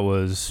I thought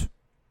was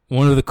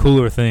one of the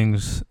cooler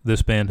things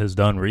this band has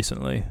done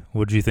recently.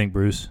 What do you think,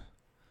 Bruce?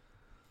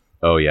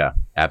 Oh yeah,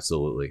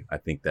 absolutely. I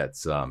think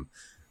that's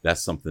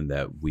something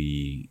that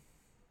we,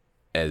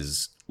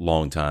 as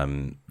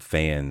longtime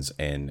fans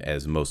and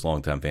as most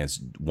longtime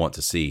fans, want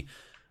to see.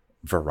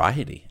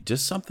 Variety,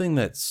 just something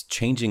that's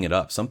changing it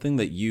up, something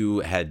that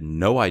you had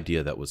no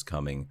idea that was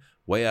coming,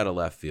 way out of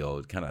left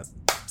field, kind of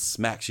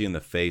smacks you in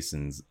the face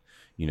and,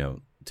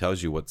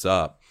 tells you what's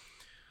up.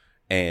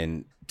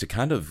 And to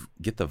kind of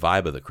get the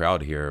vibe of the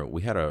crowd here,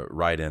 we had a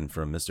write-in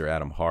from Mr.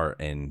 Adam Hart,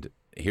 and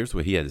here's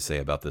what he had to say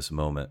about this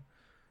moment.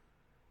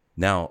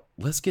 Now,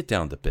 let's get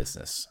down to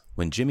business.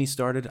 When Jimmy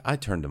started, I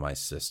turned to my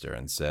sister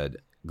and said,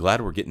 glad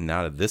we're getting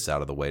out of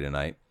the way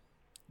tonight.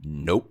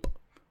 Nope.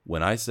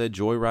 When I said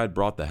Joyride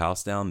brought the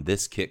house down,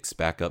 this kicks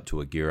back up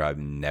to a gear I've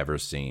never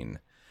seen.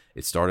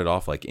 It started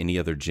off like any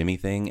other Jimmy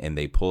thing, and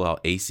they pull out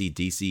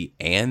AC/DC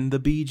and the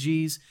Bee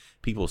Gees.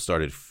 People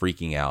started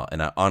freaking out,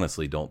 and I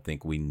honestly don't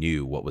think we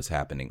knew what was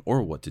happening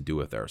or what to do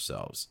with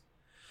ourselves.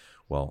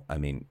 Well, I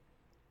mean,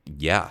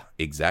 yeah,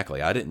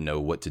 exactly. I didn't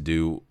know what to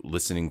do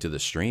listening to the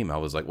stream. I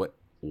was like,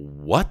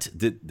 what?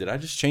 Did I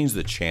just change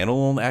the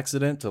channel on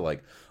accident to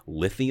like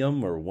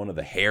Lithium or one of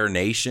the Hair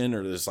Nation,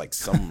 or there's like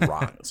some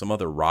rock, some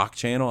other rock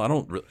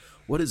channel?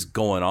 What is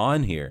going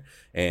on here?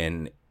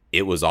 And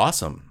it was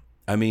awesome.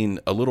 I mean,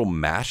 a little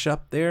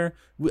mashup there.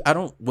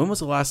 When was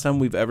the last time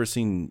we've ever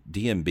seen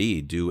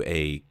DMB do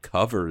a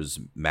covers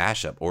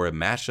mashup or a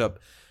mashup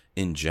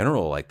in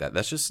general like that?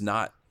 That's just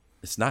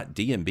it's not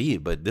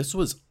DMB, but this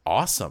was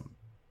awesome.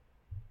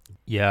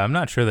 Yeah, I'm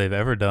not sure they've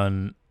ever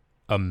done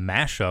a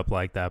mashup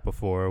like that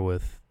before,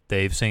 with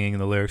Dave singing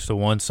the lyrics to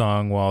one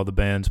song while the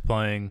band's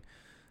playing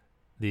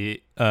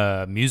the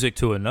music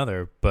to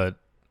another. But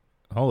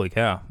holy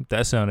cow,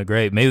 that sounded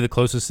great. Maybe the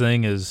closest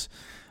thing is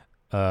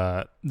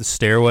the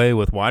Stairway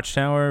with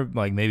Watchtower,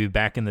 like maybe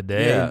back in the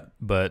day. Yeah.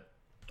 But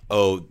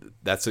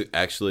that's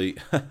actually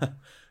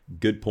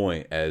good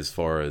point as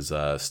far as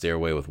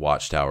Stairway with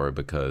Watchtower,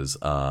 because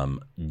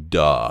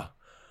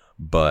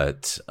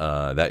but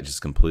that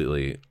just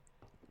completely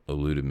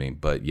eluded me.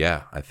 But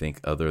yeah, I think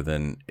other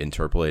than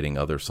interpolating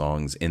other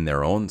songs in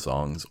their own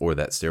songs, or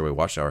that Stairway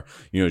Watchtower,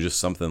 just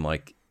something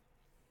like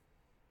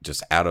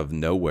just out of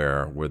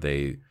nowhere where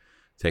they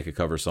take a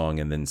cover song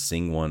and then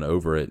sing one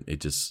over it,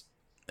 it just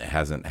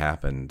hasn't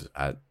happened.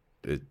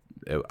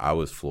 I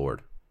was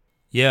floored.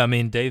 Yeah, I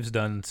mean, Dave's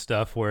done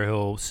stuff where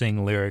he'll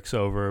sing lyrics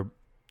over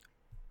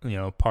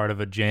part of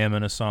a jam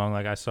in a song.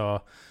 Like I saw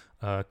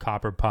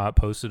Copper Pot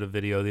posted a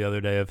video the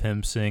other day of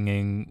him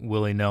singing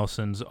Willie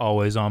Nelson's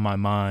Always on My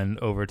Mind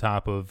over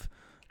top of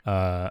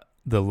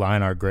the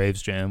Line Our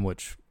Graves jam,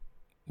 which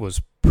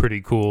was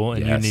pretty cool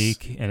and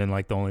unique, and then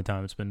like the only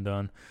time it's been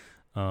done.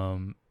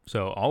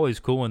 So always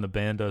cool when the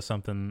band does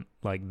something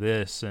like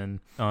this. And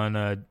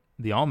on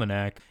the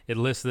Almanac, it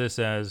lists this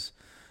as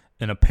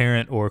an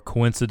apparent or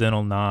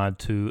coincidental nod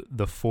to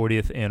the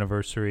 40th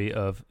anniversary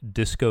of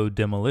Disco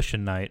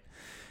Demolition Night.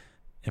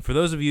 And for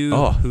those of you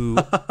who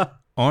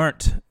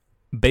aren't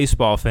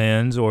baseball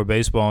fans or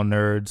baseball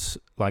nerds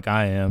like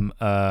I am,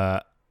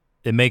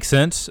 it makes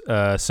sense.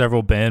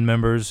 Several band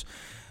members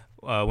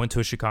went to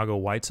a Chicago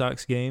White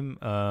Sox game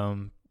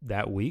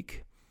that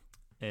week.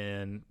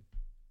 And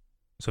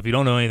so if you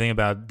don't know anything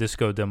about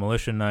Disco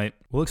Demolition Night,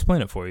 we'll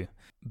explain it for you.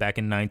 Back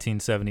in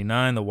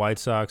 1979, the White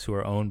Sox, who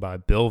are owned by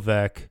Bill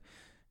Veeck,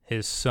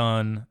 his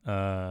son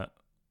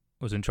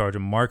was in charge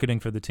of marketing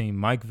for the team.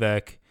 Mike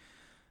Veeck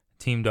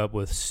teamed up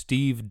with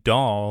Steve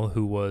Dahl,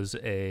 who was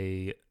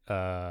a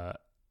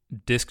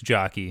disc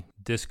jockey.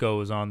 Disco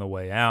was on the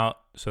way out,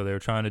 so they were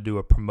trying to do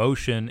a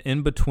promotion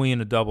in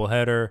between a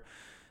doubleheader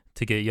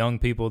to get young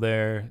people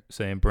there,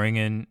 saying bring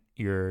in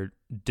your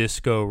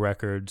disco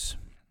records,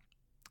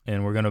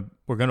 and we're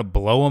gonna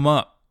blow them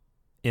up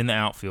in the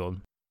outfield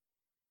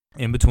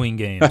in between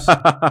games.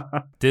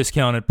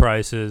 Discounted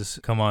prices,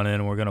 come on in,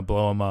 and we're gonna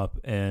blow them up.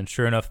 And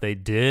sure enough, they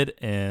did,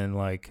 and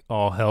like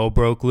all hell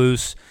broke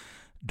loose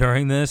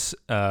during this.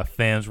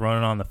 Fans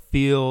running on the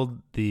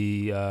field,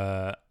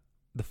 the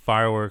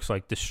fireworks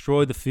like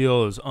destroyed the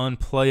field. It was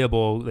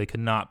unplayable. They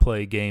could not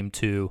play game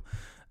 2,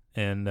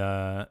 and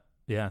that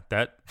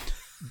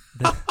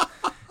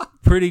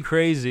pretty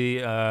crazy.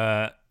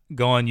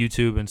 Go on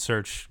YouTube and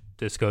search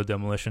Disco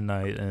Demolition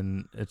Night,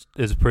 and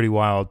it's pretty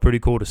wild, pretty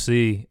cool to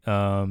see.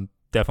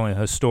 Definitely a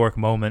historic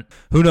moment.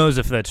 Who knows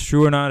if that's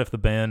true or not, if the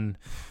band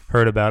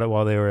heard about it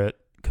while they were at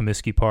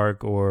Comiskey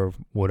Park or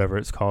whatever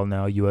it's called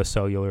now, U.S.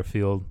 Cellular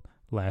Field,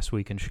 last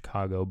week in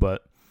Chicago.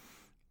 But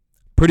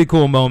pretty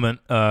cool moment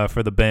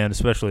for the band,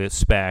 especially at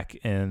SPAC,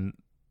 and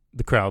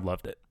the crowd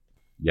loved it.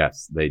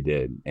 Yes, they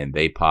did. And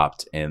they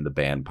popped and the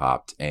band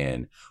popped.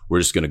 And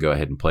we're just going to go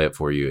ahead and play it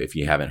for you if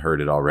you haven't heard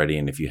it already.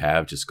 And if you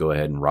have, just go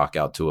ahead and rock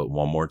out to it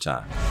one more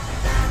time.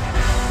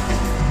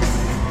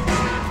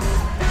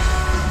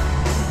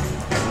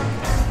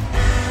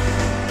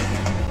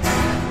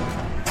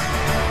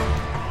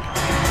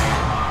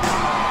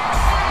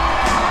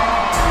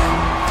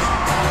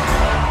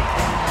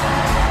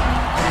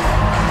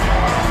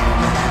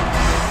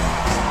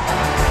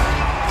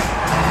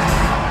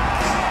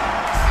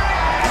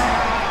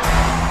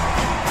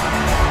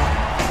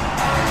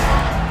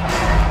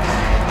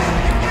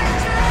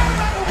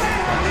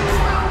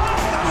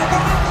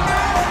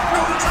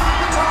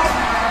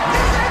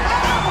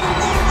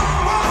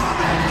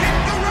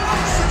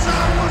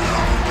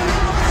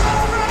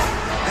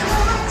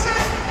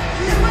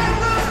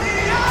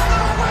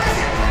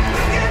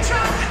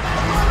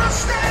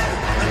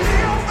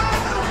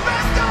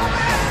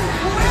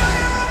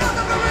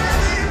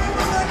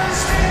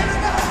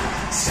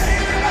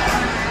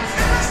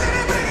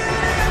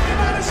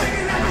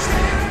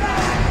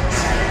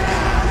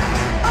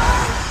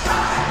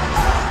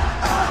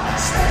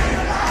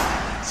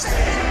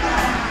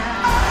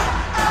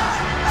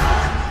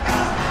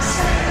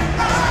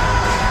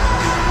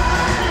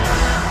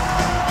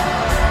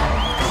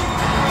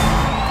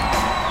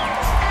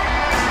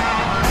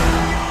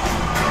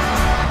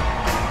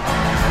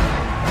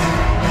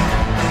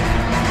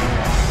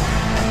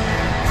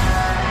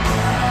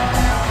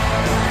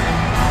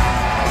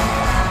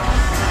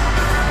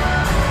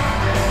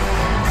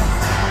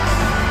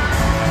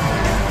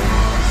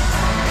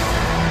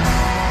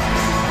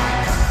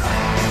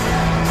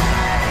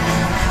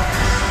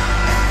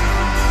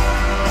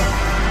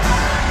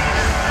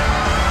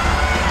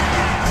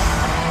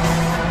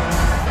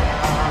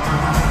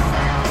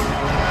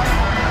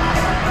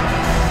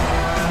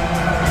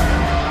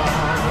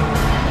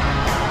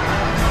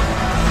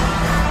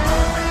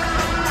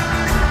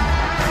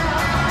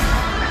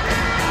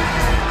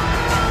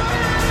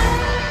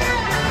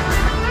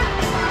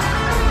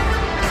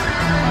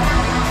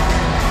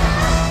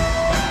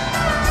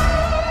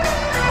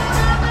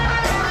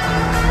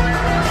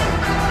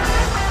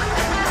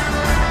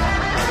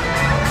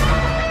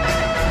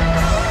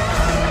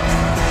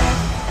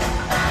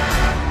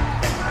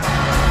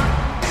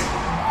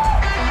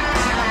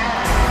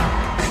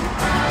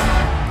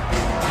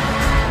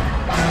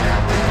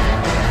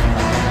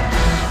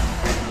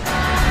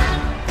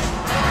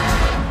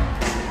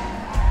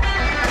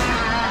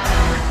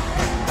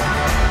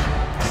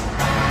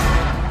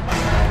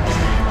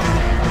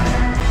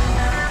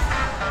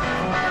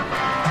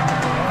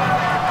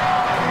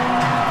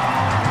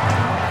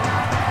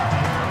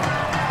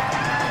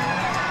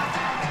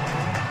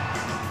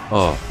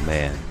 Oh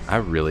man, I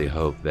really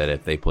hope that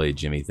if they play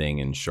Jimmy Thing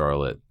in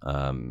Charlotte,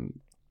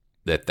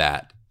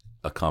 that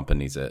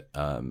accompanies it.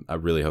 I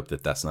really hope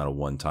that that's not a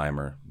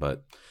one-timer,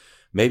 but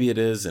maybe it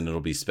is, and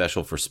it'll be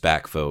special for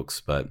SPAC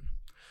folks. But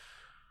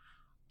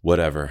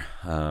whatever,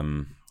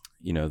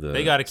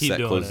 they got to keep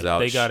doing it.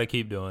 They got to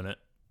keep doing it.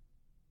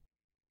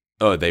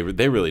 Oh, they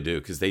really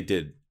do, because they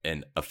did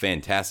a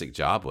fantastic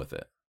job with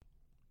it.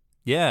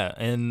 Yeah,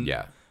 and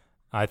yeah,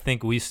 I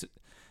think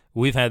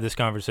we've had this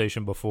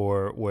conversation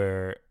before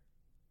where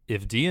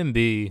if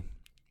DMB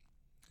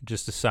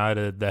just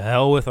decided the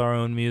hell with our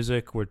own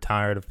music, we're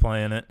tired of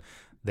playing it,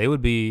 they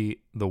would be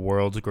the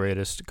world's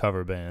greatest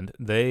cover band.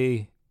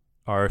 They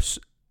are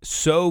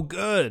so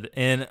good,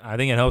 and I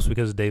think it helps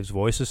because Dave's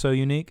voice is so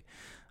unique.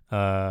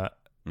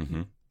 People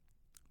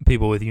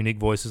with unique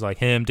voices like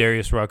him,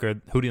 Darius Rucker,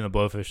 Hootie and the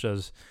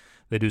Blowfish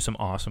they do some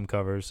awesome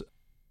covers.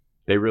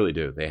 They really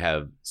do. They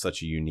have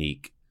such a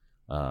unique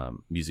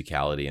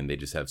musicality, and they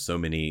just have so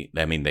many.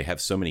 I mean, they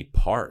have so many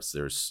parts.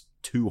 There's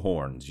 2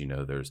 horns,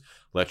 there's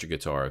electric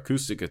guitar,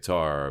 acoustic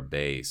guitar,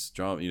 bass,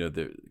 drum,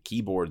 the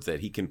keyboards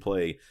that he can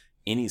play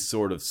any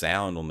sort of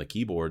sound on the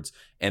keyboards.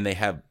 And they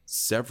have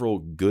several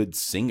good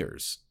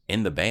singers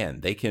in the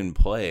band. They can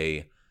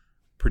play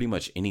pretty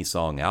much any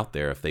song out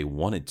there if they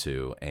wanted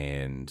to.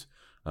 And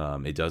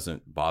It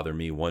doesn't bother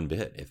me one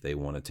bit if they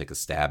want to take a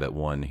stab at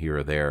one here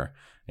or there.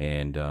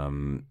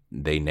 And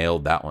they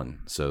nailed that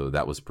one. So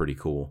that was pretty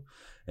cool.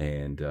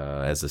 And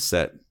as the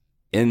set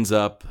ends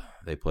up,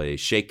 they play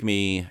Shake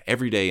Me,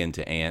 Every Day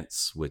into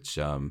Ants, which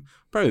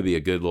probably be a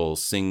good little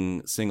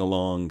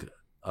sing-along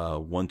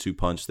 1-2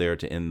 punch there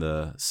to end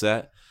the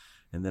set.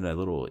 And then a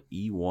little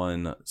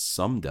E1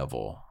 Some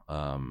Devil,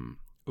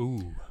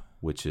 Ooh,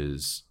 which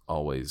is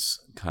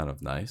always kind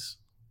of nice.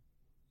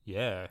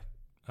 yeah.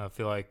 I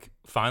feel like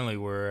finally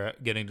we're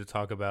getting to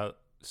talk about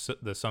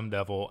the Some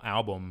Devil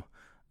album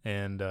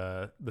and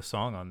the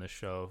song on this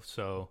show.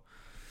 So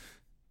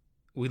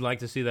we'd like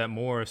to see that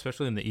more,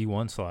 especially in the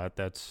E1 slot.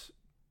 That's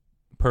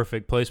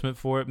perfect placement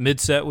for it.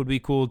 Mid-set would be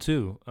cool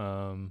too.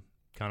 Kind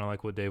of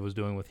like what Dave was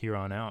doing with Here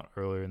On Out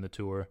earlier in the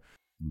tour.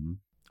 Mm-hmm.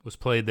 Was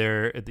played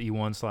there at the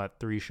E1 slot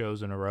 3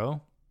 shows in a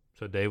row.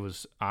 So Dave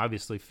was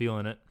obviously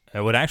feeling it.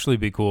 It would actually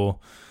be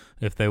cool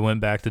if they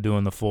went back to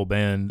doing the full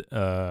band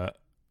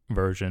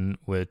version,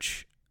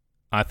 which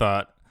I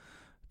thought,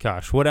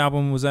 gosh, what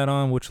album was that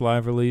on? Which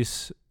live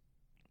release?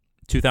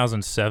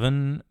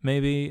 2007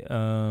 maybe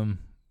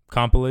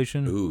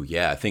compilation. Ooh,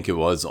 yeah, I think it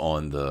was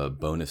on the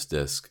bonus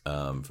disc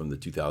from the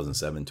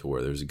 2007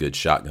 tour. There's a good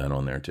shotgun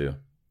on there too.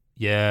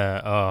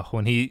 Yeah,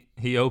 when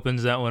he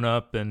opens that one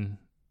up, and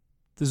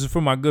this is for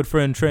my good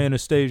friend Trey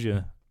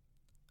Anastasia.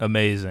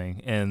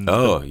 Amazing. And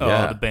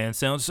the band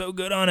sounds so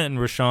good on it, and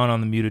Rashawn on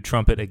the muted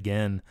trumpet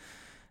again.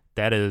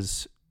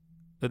 That's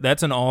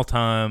an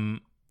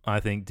all-time, I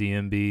think,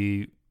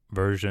 DMB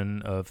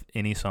version of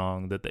any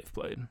song that they've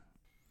played.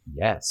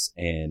 Yes,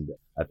 and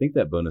I think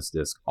that bonus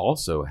disc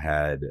also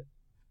had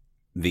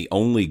the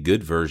only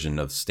good version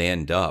of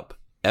Stand Up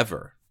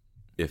ever,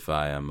 if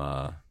I'm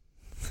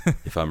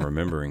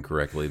remembering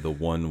correctly, the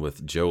one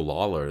with Joe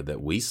Lawler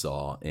that we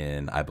saw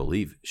in, I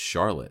believe,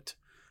 Charlotte,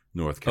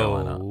 North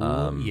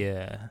Carolina.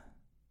 Yeah.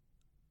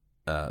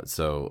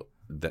 So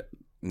that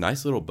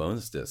nice little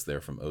bonus disc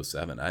there from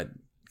 2007. I'd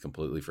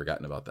completely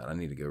forgotten about that. I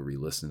need to go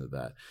re-listen to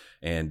that.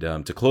 And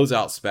to close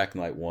out Spec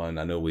Night 1,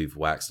 I know we've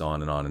waxed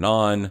on and on and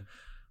on.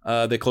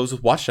 They close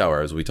with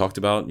Watchtower, as we talked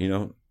about,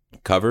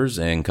 covers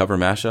and cover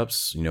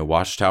mashups.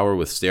 Watchtower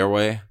with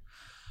Stairway.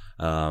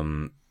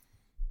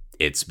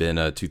 It's been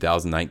a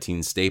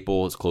 2019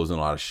 staple. It's closing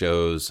a lot of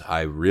shows.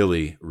 I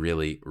really,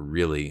 really,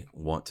 really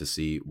want to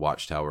see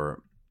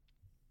Watchtower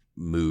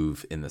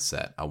move in the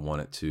set. I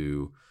want it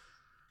to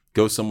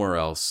go somewhere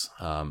else,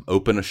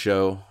 open a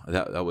show.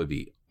 That would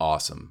be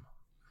awesome.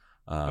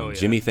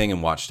 Jimmy Thing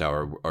and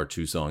Watchtower are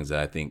 2 songs that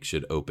I think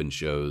should open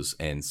shows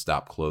and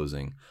stop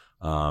closing.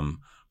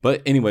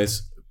 But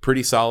anyways,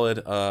 pretty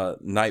solid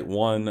night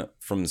 1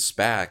 from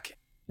SPAC.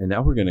 And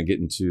now we're going to get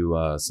into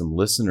some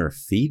listener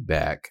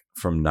feedback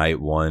from night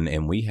 1.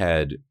 And we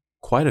had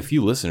quite a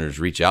few listeners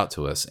reach out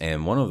to us.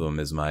 And one of them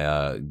is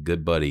my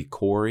good buddy,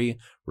 Corey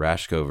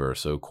Rashkover.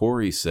 So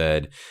Corey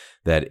said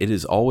that it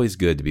is always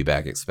good to be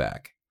back at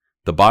SPAC.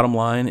 The bottom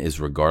line is,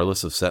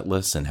 regardless of set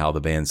lists and how the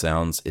band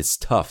sounds, it's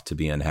tough to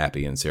be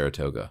unhappy in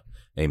Saratoga.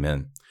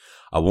 Amen.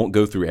 I won't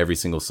go through every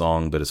single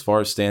song, but as far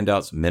as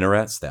standouts,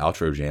 Minarets, the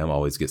outro jam,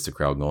 always gets the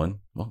crowd going.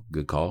 Well,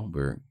 good call.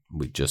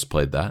 We just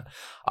played that.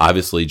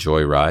 Obviously,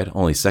 Joyride,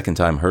 only second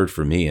time heard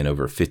from me in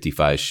over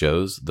 55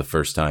 shows, the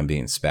first time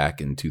being SPAC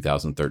in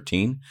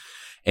 2013.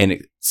 And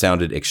it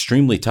sounded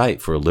extremely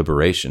tight for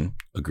Liberation.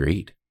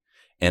 Agreed.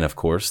 And of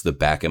course, the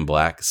Back in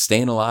Black,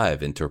 Staying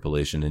Alive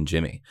interpolation in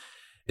Jimmy.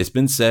 It's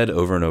been said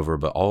over and over,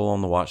 but All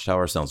on the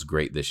Watchtower sounds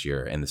great this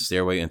year, and the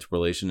Stairway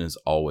interpolation is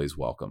always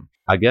welcome.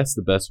 I guess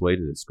the best way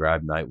to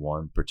describe night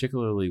 1,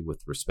 particularly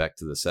with respect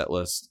to the set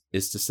list,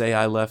 is to say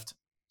I left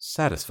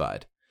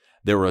satisfied.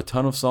 There were a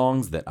ton of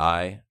songs that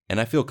I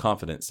feel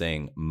confident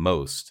saying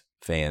most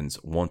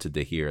fans wanted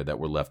to hear that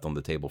were left on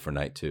the table for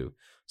night 2.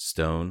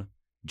 Stone,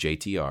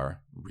 JTR,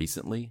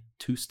 recently,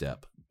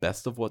 Two-Step,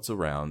 Best of What's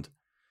Around,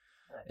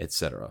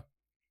 etc.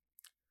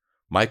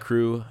 My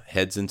crew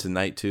heads into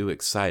night 2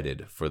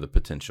 excited for the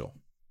potential.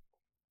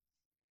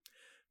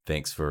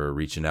 Thanks for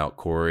reaching out,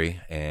 Corey,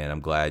 and I'm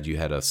glad you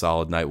had a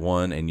solid night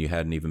 1 and you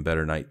had an even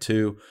better night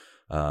 2.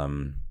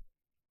 I'm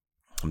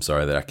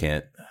sorry that I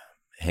can't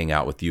hang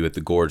out with you at the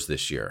Gorge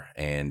this year.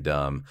 And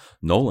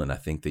Nolan, I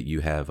think that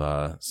you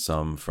have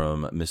some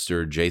from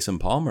Mr. Jason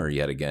Palmer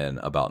yet again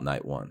about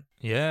night 1.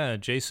 Yeah,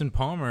 Jason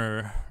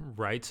Palmer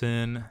writes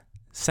in,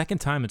 second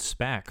time at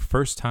SPAC,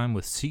 first time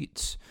with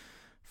seats.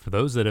 For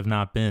those that have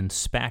not been,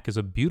 SPAC is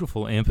a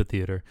beautiful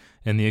amphitheater,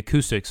 and the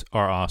acoustics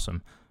are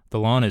awesome. The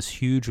lawn is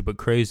huge but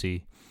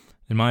crazy.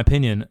 In my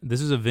opinion, this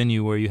is a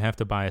venue where you have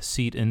to buy a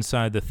seat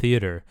inside the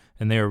theater,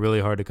 and they are really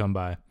hard to come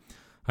by.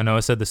 I know I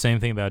said the same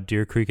thing about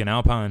Deer Creek and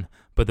Alpine,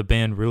 but the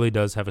band really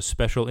does have a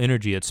special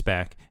energy at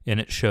SPAC, and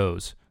it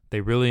shows.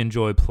 They really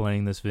enjoy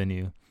playing this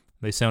venue.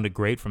 They sounded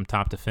great from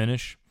top to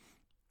finish,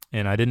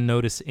 and I didn't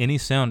notice any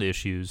sound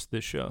issues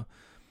this show.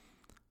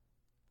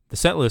 The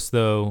set list,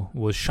 though,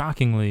 was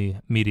shockingly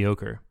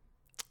mediocre.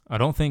 I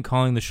don't think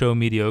calling the show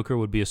mediocre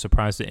would be a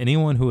surprise to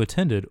anyone who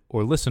attended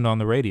or listened on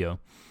the radio.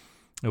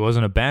 It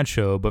wasn't a bad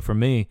show, but for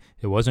me,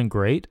 it wasn't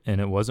great,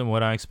 and it wasn't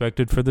what I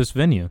expected for this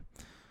venue.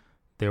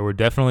 there were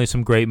definitely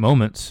some great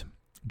moments.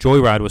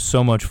 Joyride was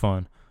so much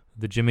fun.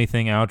 The Jimmy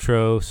Thing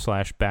outro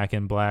 / Back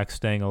in Black,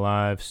 Staying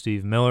Alive,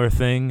 Steve Miller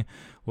thing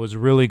was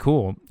really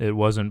cool. It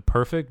wasn't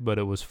perfect, but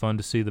it was fun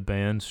to see the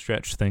band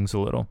stretch things a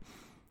little.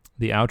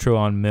 The outro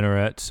on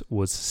Minarets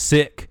was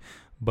sick.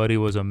 Buddy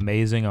was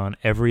amazing on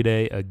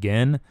Everyday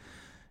again.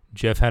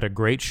 Jeff had a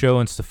great show,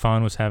 and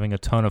Stefan was having a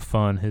ton of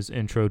fun. His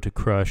intro to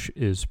Crush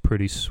is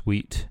pretty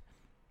sweet.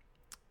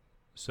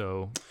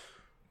 So,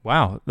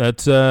 wow,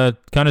 that's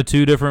kind of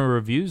two different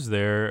reviews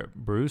there,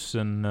 Bruce,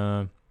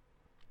 and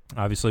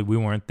obviously we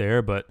weren't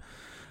there, but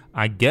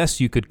I guess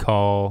you could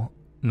call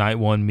night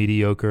one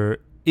mediocre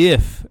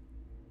if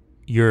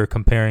you're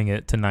comparing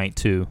it to night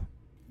two.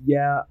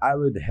 Yeah, I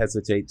would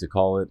hesitate to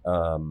call it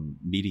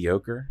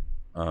mediocre.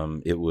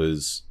 It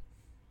was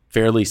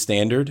fairly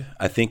standard.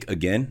 I think,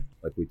 again,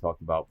 like we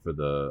talked about for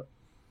the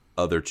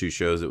other two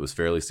shows, it was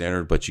fairly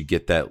standard, but you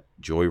get that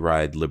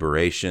Joyride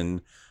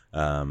Liberation.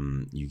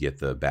 You get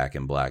the Back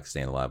in Black,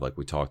 Staying Alive, like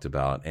we talked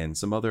about, and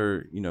some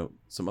other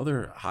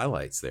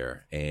highlights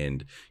there.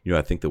 And,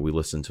 I think that we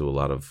listened to a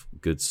lot of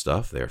good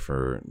stuff there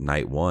for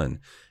night one.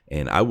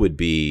 And I would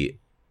be,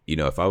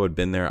 if I would have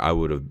been there, I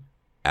would have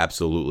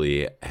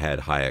absolutely had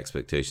high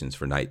expectations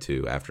for night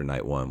two after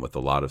night one, with a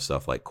lot of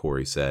stuff, like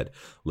Corey said,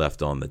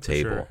 left on the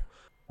table. Sure.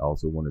 I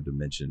also wanted to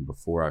mention,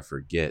 before I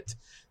forget,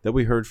 that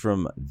we heard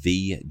from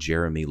the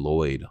Jeremy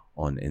Lloyd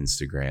on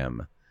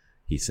Instagram.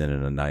 He sent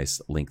in a nice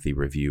lengthy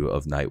review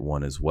of night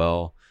one as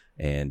well.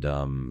 And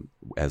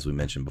as we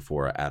mentioned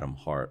before, Adam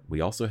Hart.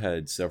 We also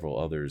had several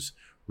others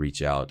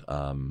reach out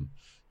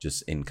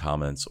just in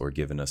comments or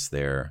giving us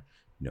their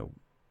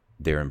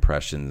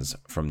impressions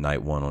from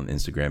night one on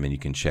Instagram. And you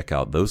can check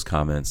out those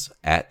comments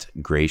at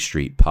Gray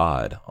Street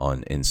Pod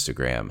on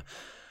Instagram.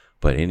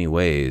 But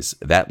anyways,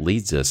 that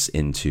leads us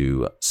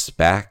into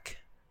SPAC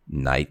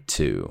night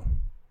two.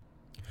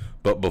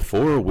 But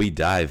before we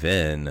dive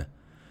in,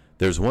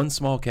 there's one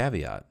small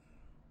caveat.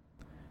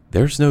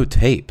 There's no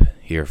tape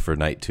here for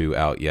night two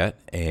out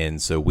yet,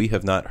 and so we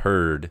have not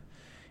heard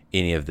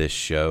any of this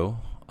show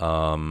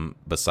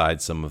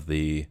besides some of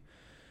the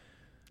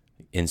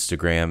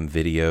Instagram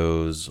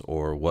videos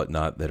or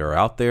whatnot that are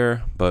out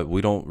there, but we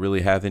don't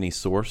really have any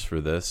source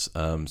for this,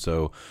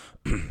 so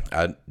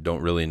I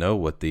don't really know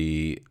what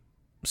the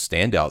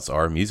standouts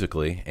are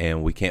musically,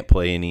 and we can't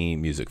play any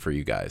music for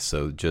you guys,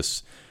 so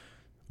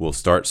we'll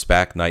start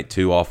SPAC night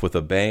two off with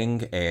a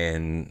bang.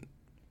 And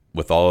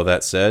with all of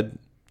that said,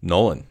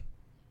 Nolan,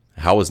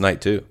 how was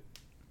night two?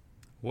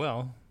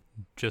 Well,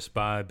 just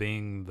by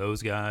being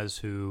those guys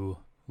who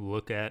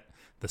look at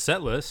the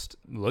set list,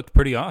 looked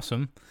pretty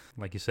awesome.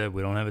 Like you said,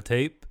 we don't have a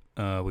tape.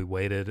 We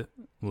waited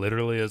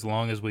literally as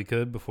long as we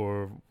could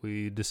before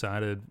we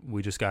decided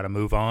we just got to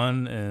move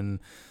on and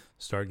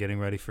start getting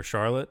ready for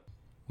Charlotte.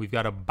 We've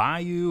got a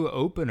Bayou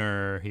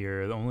opener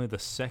here, only the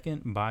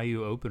second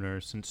Bayou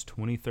opener since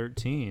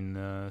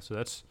 2013. So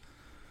that's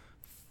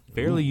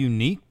fairly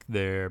unique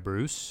there,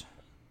 Bruce.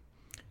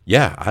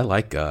 Yeah, I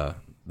like the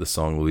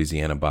song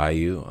Louisiana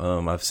Bayou.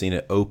 I've seen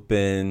it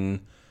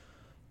open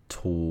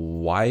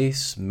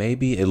twice,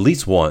 maybe, at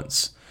least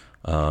once.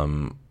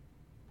 I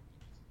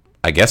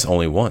guess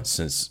only once,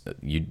 since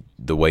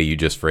the way you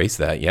just phrased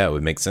that. Yeah, it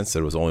would make sense that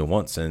it was only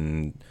once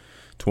in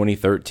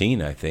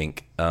 2013, I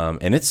think.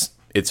 And it's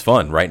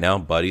fun. Right now,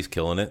 Buddy's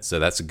killing it, so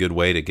that's a good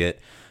way to get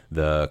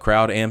the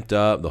crowd amped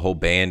up, the whole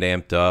band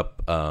amped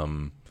up.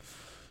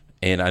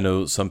 And I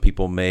know some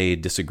people may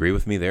disagree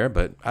with me there,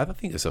 but I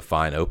think it's a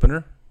fine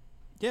opener.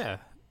 Yeah,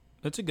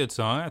 it's a good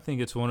song. I think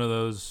it's one of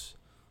those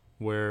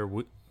where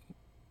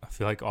I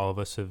feel like all of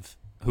us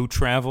who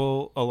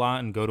travel a lot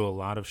and go to a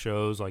lot of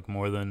shows, like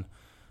more than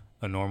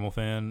a normal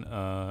fan,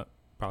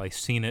 probably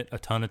seen it a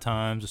ton of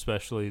times,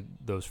 especially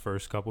those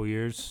first couple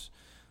years.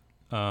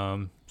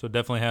 So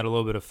definitely had a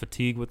little bit of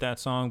fatigue with that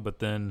song, but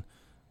then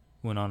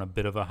went on a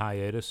bit of a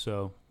hiatus.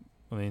 So,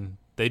 I mean,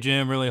 they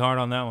jam really hard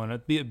on that one.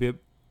 It'd be a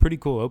pretty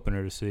cool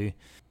opener to see.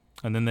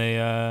 And then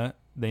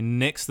they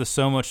nix the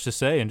So Much to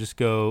Say and just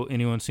go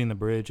Anyone Seen the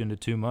Bridge into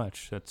Too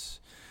Much. That's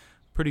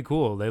pretty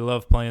cool. They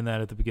love playing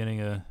that at the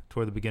beginning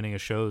toward the beginning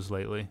of shows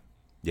lately.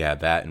 Yeah,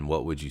 that and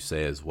What Would You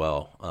Say as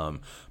well.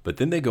 But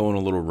then they go on a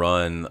little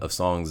run of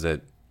songs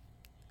that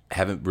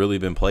haven't really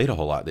been played a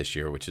whole lot this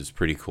year, which is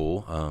pretty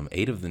cool.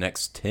 8 of the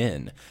next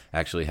 10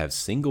 actually have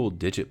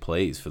single-digit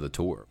plays for the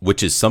tour,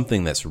 which is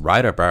something that's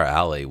right up our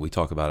alley. We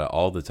talk about it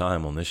all the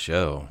time on this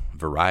show.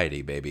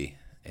 Variety, baby.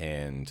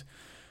 And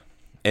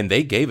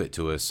they gave it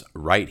to us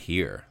right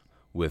here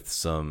with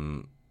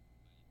some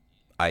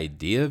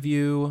Idea of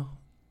You,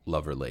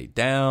 Lover Laid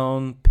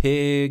Down,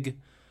 Pig,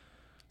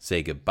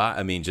 Say Goodbye.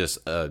 I mean, just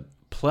a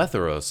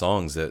plethora of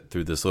songs that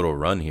through this little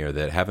run here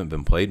that haven't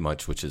been played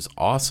much, which is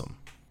awesome.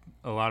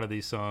 A lot of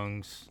these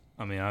songs,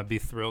 I mean, I'd be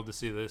thrilled to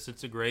see this.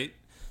 It's a great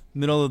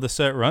middle of the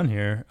set run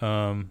here,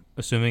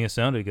 assuming it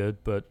sounded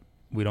good, but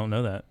we don't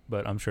know that,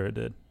 but I'm sure it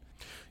did.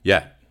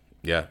 Yeah,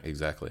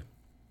 exactly.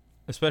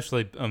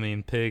 Especially, I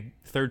mean, Pig,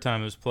 third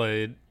time it was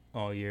played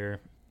all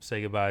year.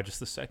 Say Goodbye just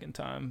the second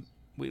time.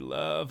 We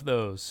love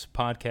those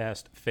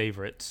podcast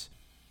favorites.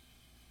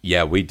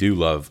 Yeah, we do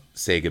love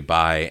Say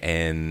Goodbye,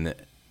 and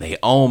they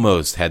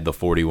almost had the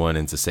 41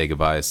 into Say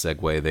Goodbye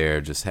segue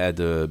there. Just had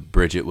to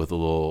bridge it with a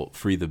little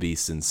Free the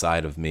Beast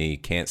Inside of Me,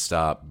 Can't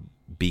Stop,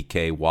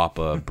 BK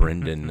Wappa,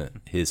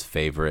 Brendan, his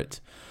favorite.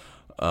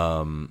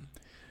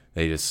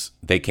 They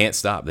can't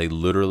stop. They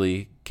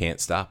literally can't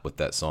stop with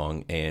that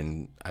song,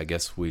 and I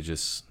guess we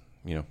just,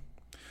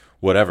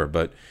 whatever.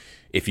 But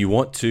if you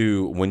want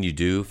to, when you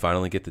do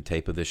finally get the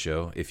tape of the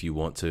show, if you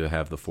want to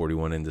have the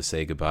 41 into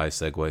Say Goodbye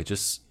segue,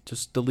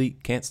 just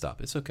delete Can't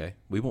Stop. It's okay.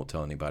 We won't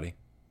tell anybody.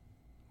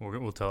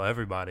 We'll tell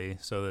everybody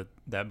so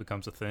that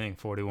becomes a thing.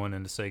 41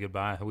 into Say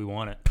Goodbye. We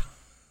want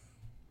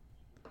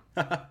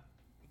it.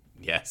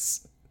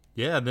 Yes.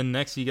 Yeah, then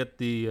next you get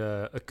the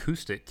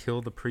acoustic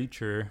Kill the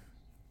Preacher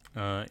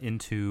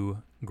into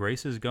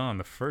Grace Is Gone.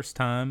 The first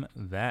time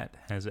that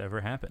has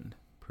ever happened.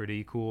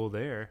 Pretty cool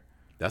there.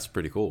 That's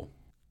pretty cool.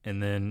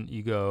 And then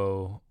you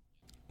go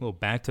a little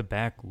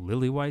back-to-back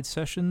Lily White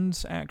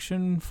Sessions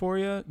action for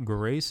you.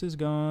 Grace Is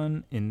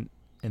Gone, and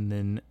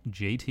then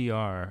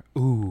JTR.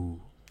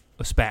 Ooh,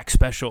 a SPAC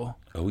special.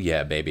 Oh,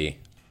 yeah, baby.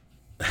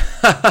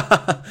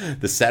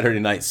 The Saturday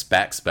night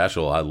SPAC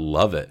special. I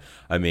love it.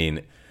 I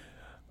mean,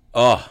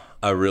 I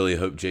really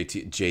hope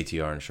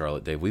JTR and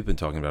Charlotte, Dave, we've been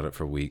talking about it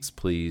for weeks.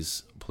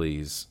 Please.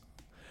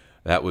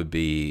 That would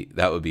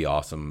be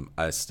awesome.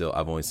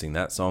 I've only seen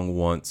that song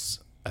once.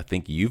 I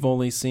think you've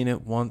only seen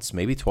it once,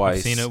 maybe twice.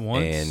 I've seen it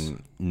once.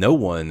 And no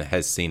one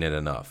has seen it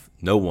enough.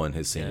 No one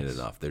has seen it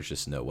enough. There's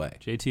just no way.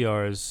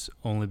 JTR has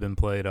only been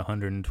played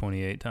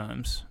 128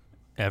 times.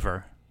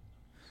 Ever.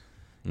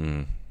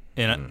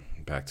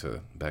 Back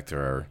to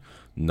our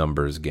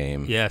numbers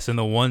game. Yes, and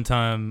the one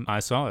time I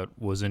saw it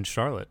was in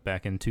Charlotte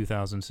back in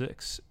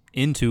 2006.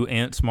 Into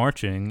Ants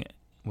Marching,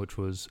 which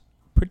was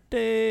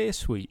pretty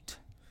sweet.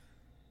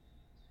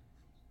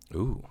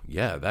 Ooh,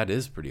 yeah, that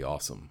is pretty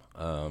awesome.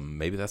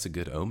 Maybe that's a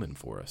good omen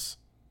for us.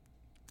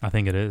 I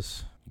think it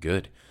is.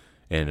 Good.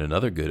 And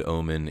another good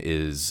omen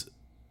is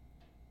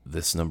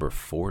this number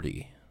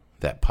 40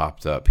 that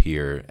popped up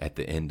here at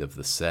the end of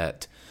the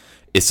set.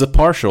 It's a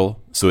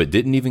partial, so it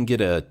didn't even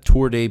get a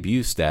tour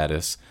debut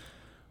status.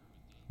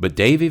 But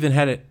Dave even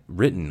had it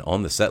written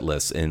on the set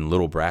list in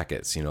little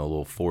brackets, a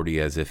little 40,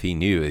 as if he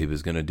knew he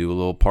was going to do a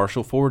little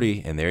partial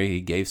 40. And there he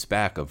gave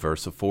SPAC a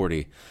verse of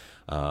 40.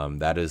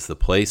 That is the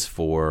place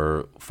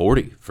for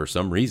 40 for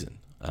some reason.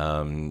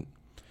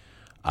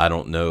 I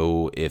don't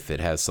know if it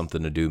has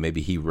something to do.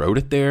 Maybe he wrote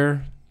it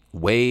there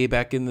way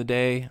back in the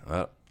day.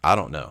 I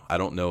don't know. I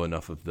don't know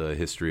enough of the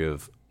history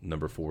of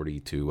number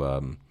 40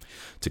 to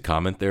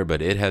comment there,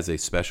 but it has a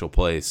special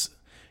place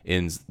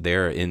in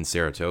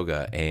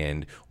Saratoga,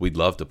 and we'd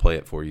love to play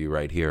it for you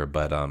right here,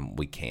 but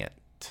we can't.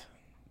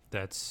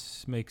 That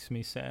makes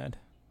me sad.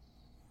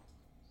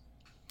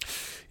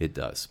 It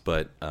does,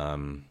 but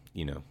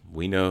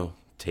we know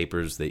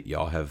tapers that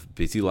y'all have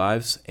busy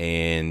lives,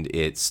 and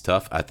it's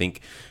tough. I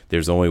think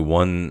there's only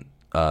one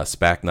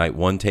SPAC night,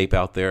 one tape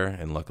out there,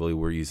 and luckily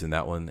we're using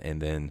that one.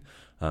 And then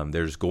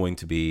there's going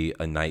to be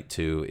a night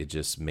 2. It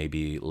just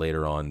maybe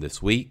later on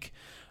this week,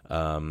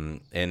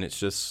 and it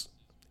just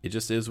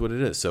is what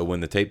it is. So when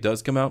the tape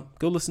does come out,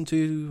 go listen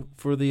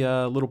for the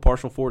little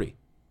partial 40.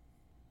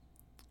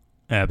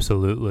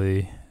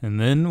 Absolutely. And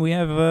then we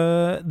have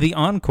the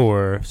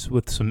encore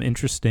with some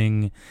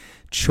interesting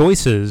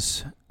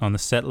choices on the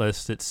set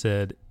list. It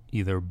said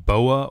either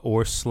Boa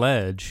or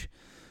Sledge.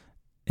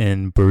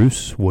 And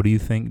Bruce, what do you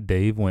think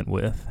Dave went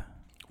with?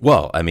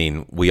 Well, I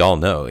mean, we all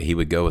know he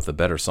would go with a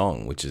better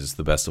song, which is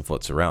the best of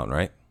what's around,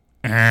 right?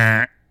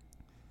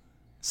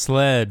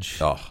 Sledge.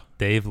 Oh,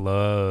 Dave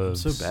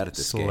loves I'm so bad at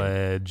this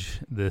Sledge.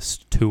 This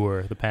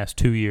tour, the past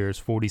 2 years,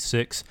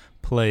 46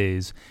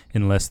 plays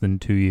in less than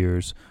 2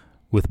 years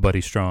with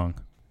Buddy Strong.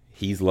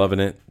 He's loving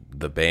it.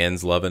 The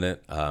band's loving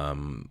it.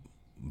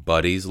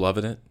 Buddy's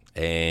loving it.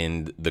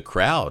 And the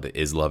crowd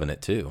is loving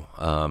it too.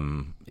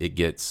 It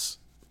gets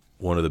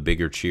one of the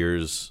bigger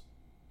cheers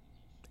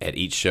at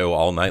each show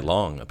all night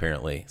long,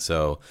 apparently.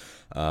 So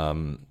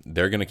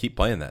they're going to keep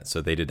playing that.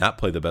 So they did not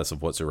play the best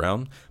of what's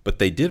around, but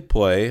they did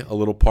play a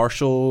little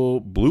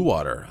partial Blue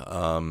Water.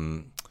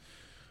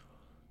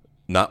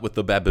 Not with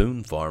the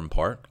baboon farm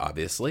part,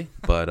 obviously,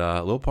 but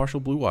a little partial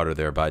Blue Water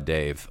there by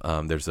Dave.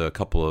 There's a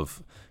couple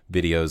of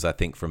videos, I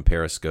think, from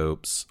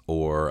Periscopes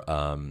or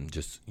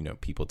just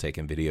people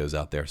taking videos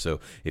out there. So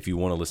if you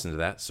want to listen to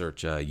that,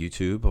 search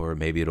YouTube, or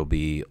maybe it'll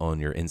be on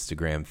your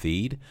Instagram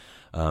feed.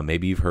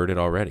 Maybe you've heard it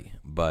already,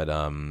 but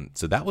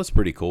so that was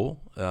pretty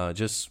cool.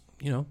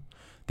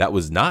 That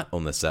was not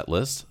on the set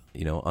list.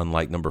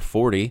 Unlike number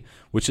 40,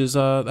 which is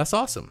that's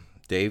awesome.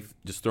 Dave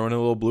just throwing in a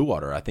little Blue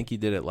Water. I think he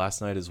did it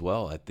last night as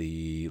well at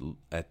the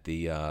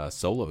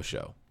solo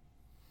show.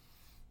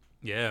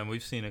 Yeah, and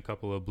we've seen a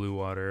couple of Blue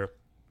Water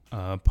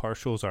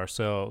partials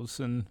ourselves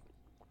and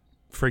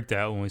freaked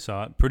out when we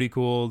saw it. Pretty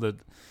cool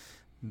that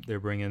they're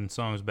bringing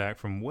songs back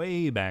from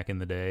way back in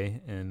the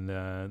day.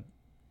 And,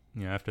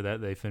 after that,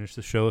 they finished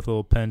the show with a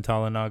little Pen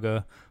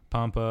Talanaga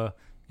Pampa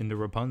into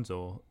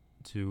Rapunzel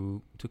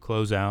to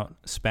close out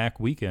SPAC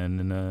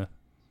weekend on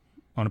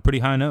a pretty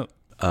high note.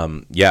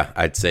 Yeah,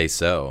 I'd say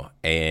so.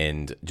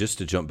 And just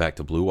to jump back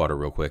to Blue Water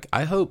real quick,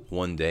 I hope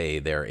one day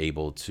they're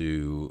able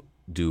to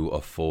do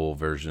a full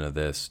version of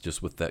this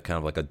just with that kind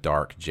of like a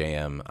dark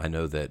jam. I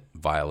know that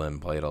violin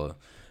played a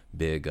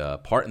big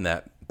part in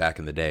that back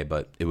in the day,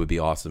 but it would be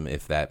awesome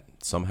if that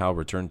somehow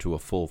returned to a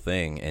full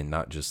thing and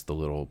not just the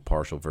little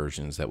partial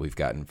versions that we've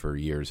gotten for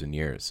years and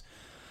years.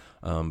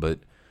 But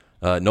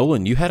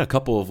Nolan, you had a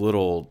couple of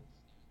little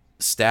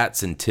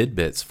stats and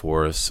tidbits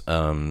for us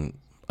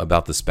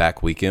about the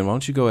SPAC weekend. Why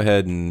don't you go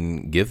ahead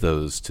and give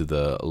those to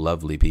the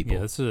lovely people?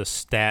 Yeah, this is a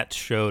stats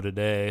show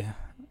today.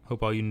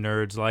 Hope all you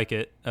nerds like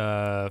it.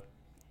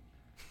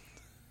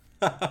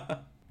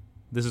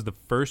 This is the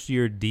first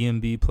year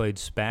DMB played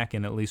SPAC,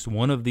 and at least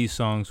one of these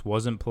songs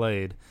wasn't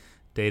played,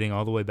 dating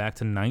all the way back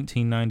to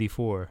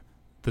 1994.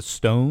 The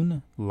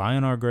Stone, Lie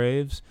in Our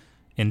Graves,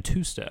 and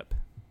Two Step.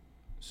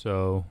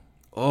 So,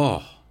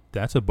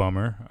 that's a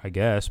bummer, I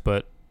guess.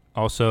 But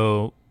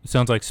also, it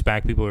sounds like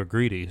SPAC people are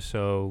greedy,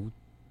 so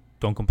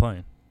don't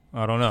complain.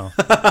 I don't know.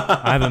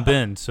 I haven't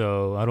been,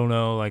 so I don't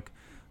know like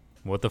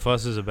what the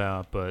fuss is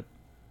about. But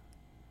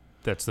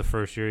that's the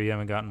first year you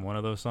haven't gotten one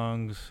of those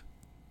songs.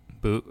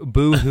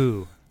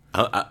 Boo-hoo.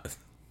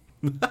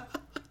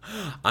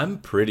 I'm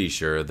pretty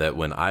sure that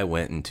when I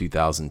went in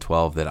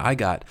 2012 that I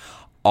got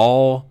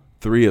all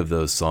three of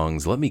those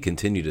songs. Let me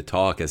continue to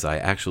talk as I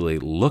actually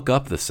look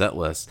up the set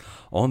list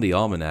on the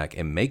Almanac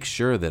and make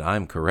sure that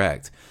I'm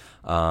correct.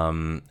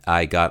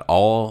 I got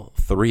all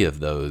three of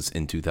those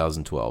in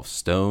 2012.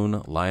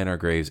 Stone, Lie in Our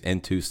Graves,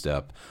 and Two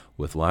Step,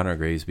 with Lie in Our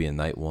Graves being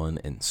night 1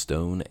 and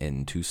Stone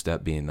and Two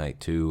Step being night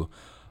 2.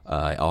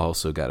 I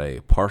also got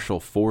a partial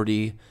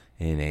 40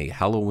 and a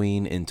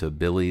Halloween into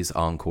Billy's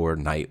Encore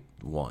night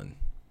 1.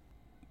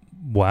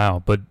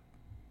 Wow, but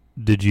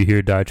did you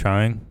hear Die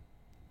Trying?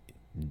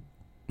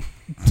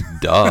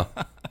 Duh.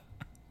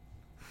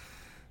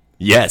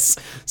 Yes.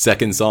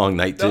 Second song,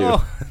 night 2.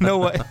 Oh, no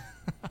way.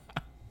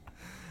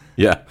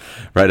 Yeah,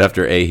 right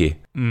after Ahi.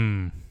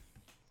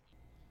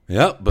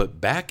 Yep, but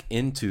back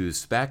into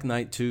SPAC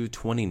Night 2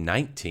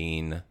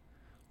 2019,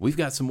 we've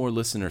got some more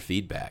listener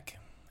feedback,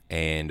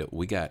 and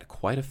we got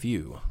quite a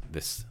few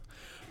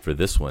for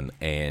this one,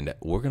 and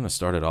we're going to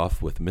start it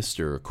off with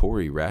Mr.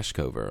 Corey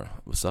Rashcover.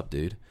 What's up,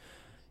 dude?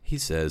 He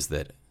says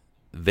that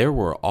there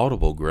were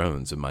audible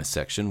groans in my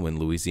section when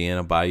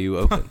Louisiana Bayou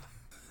opened.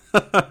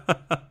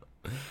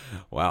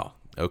 Wow.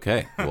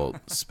 Okay. Well,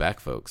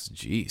 SPAC folks,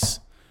 jeez.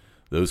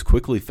 Those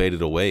quickly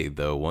faded away,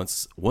 though,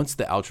 once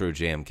the outro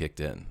jam kicked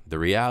in. The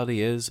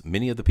reality is,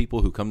 many of the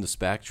people who come to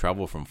SPAC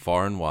travel from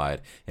far and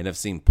wide and have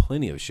seen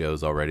plenty of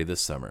shows already this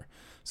summer.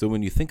 So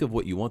when you think of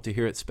what you want to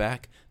hear at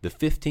SPAC, the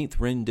 15th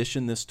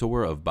rendition this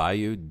tour of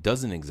Bayou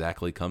doesn't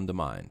exactly come to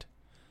mind.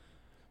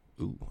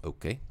 Ooh,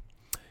 okay.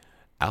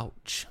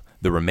 Ouch.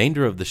 The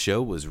remainder of the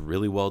show was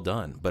really well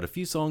done, but a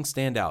few songs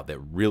stand out that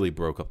really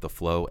broke up the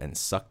flow and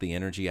sucked the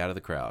energy out of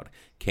the crowd.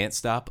 Can't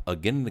Stop,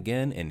 Again and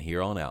Again, and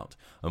Here On Out.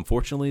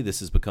 Unfortunately, this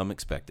has become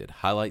expected.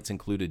 Highlights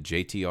included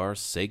JTR's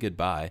Say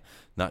Goodbye.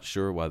 Not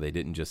sure why they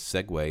didn't just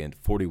segue and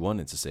 41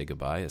 into Say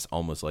Goodbye. It's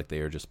almost like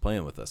they are just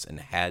playing with us and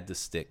had to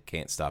stick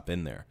Can't Stop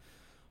in there.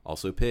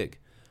 Also Pig.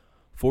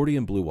 40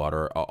 and Blue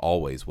Water are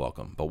always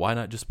welcome, but why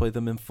not just play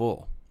them in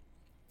full?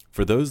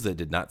 For those that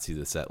did not see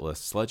the set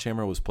list,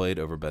 Sledgehammer was played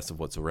over Best of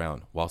What's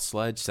Around. While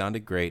Sledge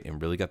sounded great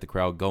and really got the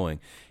crowd going,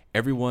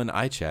 everyone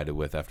I chatted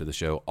with after the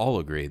show all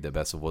agreed that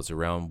Best of What's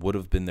Around would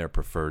have been their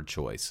preferred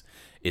choice.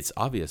 It's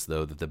obvious,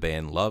 though, that the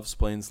band loves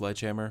playing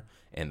Sledgehammer,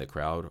 and the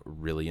crowd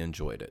really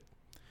enjoyed it.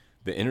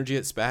 The energy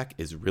at SPAC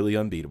is really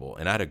unbeatable,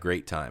 and I had a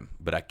great time,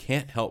 but I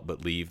can't help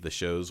but leave the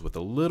shows with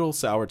a little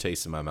sour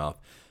taste in my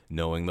mouth,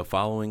 knowing the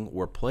following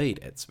were played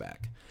at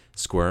SPAC.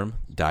 Squirm,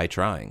 Die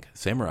Trying,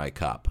 Samurai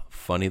Cop,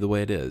 Funny the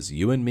Way It Is,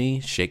 You and Me,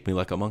 Shake Me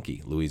Like a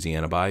Monkey,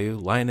 Louisiana Bayou,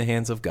 Lie in the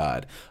Hands of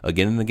God,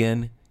 Again and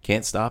Again,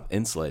 Can't Stop,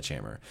 and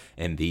Sledgehammer.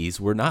 And these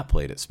were not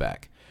played at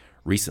SPAC.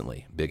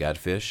 Recently, Big Eyed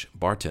Fish,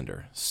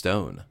 Bartender,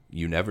 Stone,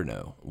 You Never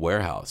Know,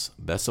 Warehouse,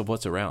 Best of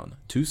What's Around,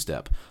 Two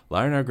Step,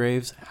 Lie in Our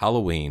Graves,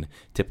 Halloween,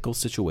 Typical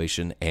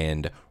Situation,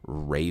 and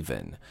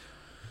Raven.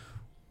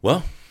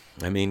 Well,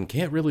 I mean,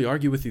 can't really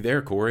argue with you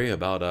there, Corey,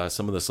 about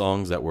some of the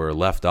songs that were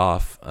left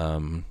off.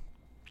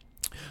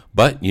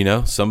 But, you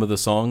know, some of the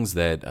songs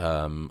that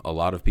a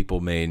lot of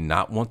people may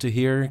not want to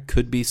hear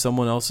could be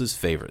someone else's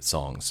favorite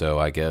song. So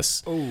I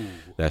guess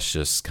that's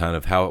just kind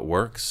of how it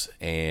works.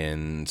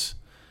 And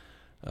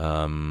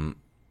I'm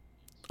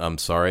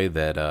sorry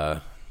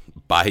that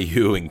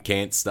Bayou and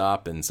Can't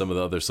Stop and some of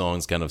the other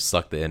songs kind of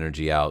suck the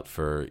energy out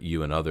for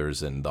you and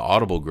others. And the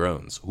audible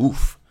groans,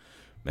 oof,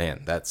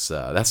 man, that's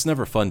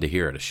never fun to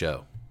hear at a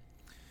show.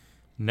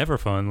 Never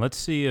fun. Let's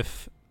see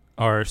if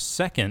our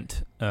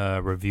second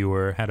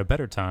reviewer had a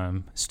better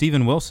time.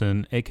 Steven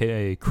Wilson,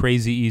 a.k.a.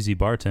 Crazy Easy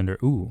Bartender.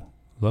 Ooh,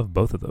 love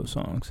both of those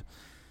songs.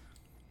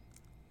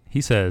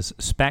 He says,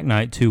 SPAC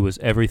Night 2 was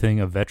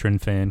everything a veteran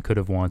fan could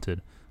have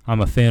wanted.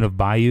 I'm a fan of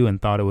Bayou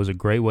and thought it was a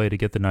great way to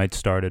get the night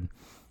started.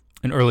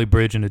 An early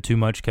bridge into Too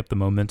Much kept the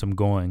momentum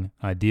going.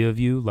 Idea of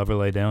You, Lover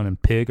Lay Down, and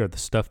Pig are the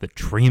stuff that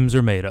dreams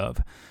are made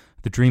of.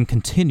 The dream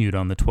continued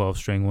on the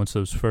 12-string once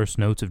those first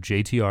notes of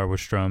JTR were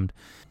strummed.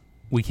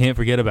 We can't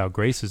forget about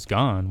Grace Is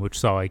Gone, which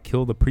saw a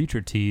Kill the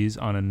Preacher tease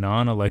on a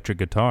non-electric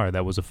guitar.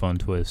 That was a fun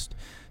twist.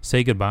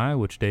 Say Goodbye,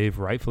 which Dave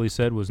rightfully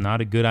said was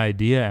not a good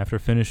idea after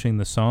finishing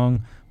the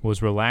song,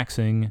 was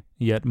relaxing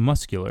yet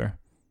muscular.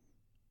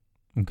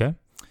 Okay.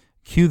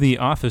 Cue the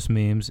Office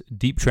memes,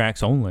 deep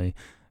tracks only,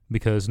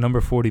 because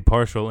number 40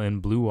 Partial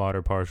and Blue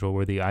Water Partial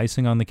were the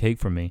icing on the cake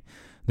for me.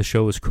 The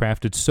show was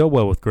crafted so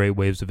well with great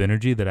waves of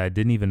energy that I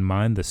didn't even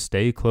mind the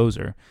stay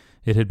closer.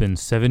 It had been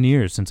 7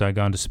 years since I'd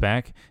gone to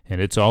SPAC, and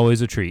it's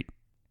always a treat.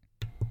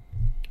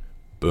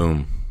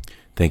 Boom.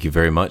 Thank you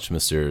very much,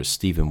 Mr.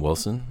 Stephen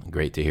Wilson.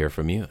 Great to hear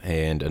from you.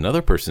 And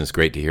another person is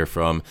great to hear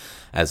from,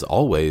 as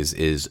always,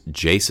 is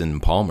Jason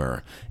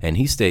Palmer. And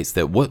he states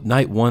that what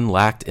night one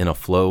lacked in a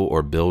flow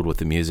or build with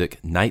the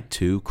music, night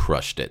two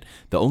crushed it.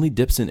 The only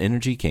dips in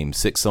energy came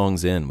 6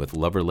 songs in, with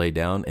Lover Lay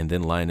Down and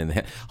then Lion in the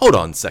Hand. Hold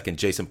on a second,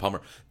 Jason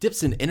Palmer.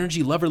 Dips in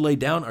energy, Lover Lay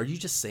Down? Are you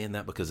just saying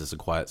that because it's a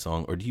quiet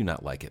song, or do you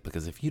not like it?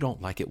 Because if you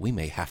don't like it, we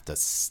may have to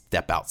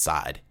step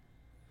outside.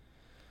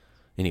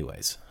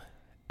 Anyways,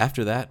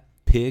 after that,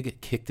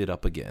 Pig kicked it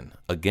up again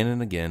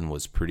and again,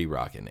 was pretty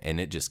rockin', and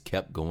it just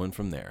kept going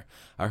from there.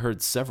 I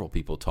heard several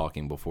people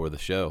talking before the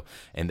show,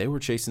 and they were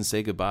chasing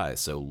Say Goodbye,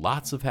 so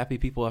lots of happy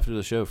people after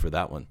the show for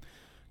that one.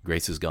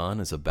 Grace Is Gone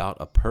is about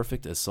a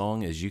perfect a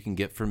song as you can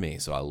get for me,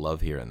 so I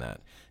love hearing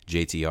that.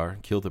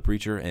 JTR, Kill the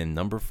Preacher, and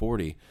number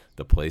 40,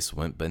 The Place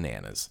Went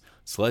Bananas.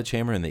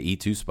 Sledgehammer in the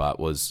E2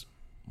 spot was,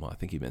 well, I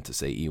think he meant to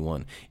say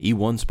E1.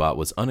 E1 spot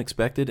was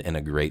unexpected and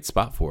a great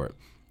spot for it.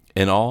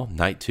 In all,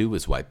 night 2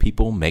 is why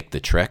people make the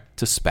trek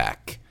to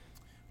SPAC.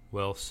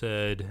 Well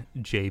said,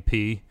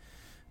 JP.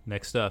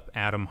 Next up,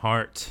 Adam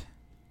Hart.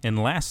 And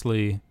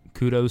lastly,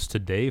 kudos to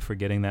Dave for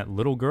getting that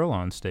little girl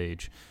on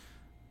stage.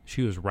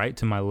 She was right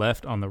to my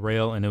left on the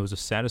rail, and it was a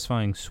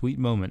satisfying, sweet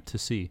moment to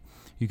see.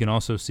 You can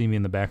also see me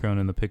in the background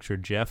in the picture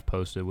Jeff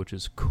posted, which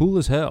is cool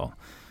as hell.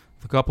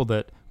 The couple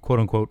that,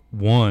 quote-unquote,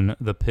 won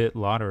the pit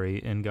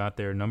lottery and got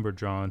their number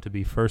drawn to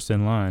be first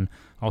in line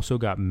also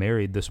got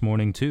married this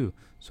morning, too.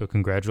 So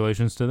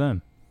congratulations to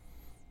them.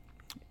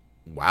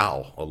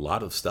 Wow, a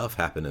lot of stuff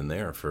happening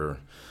there for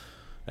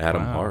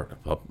Adam Hart.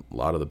 A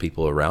lot of the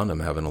people around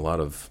him having a lot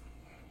of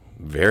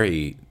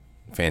very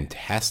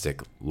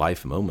fantastic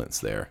life moments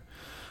there.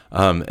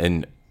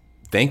 And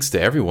thanks to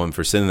everyone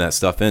for sending that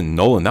stuff in.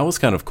 Nolan, that was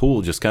kind of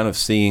cool, just kind of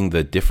seeing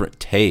the different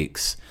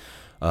takes,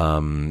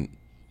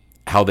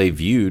 how they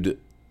viewed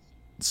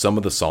some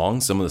of the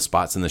songs, some of the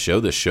spots in the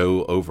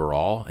show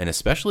overall, and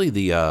especially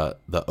the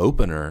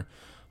opener,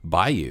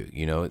 Bayou.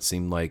 You know, it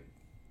seemed like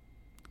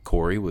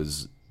Corey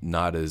was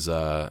not as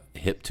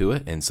hip to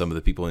it, and some of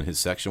the people in his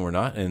section were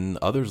not, and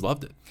others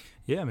loved it.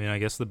 Yeah, I mean, I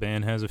guess the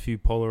band has a few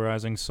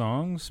polarizing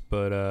songs,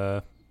 but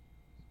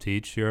to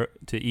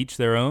each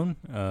their own.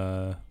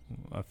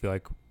 I feel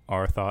like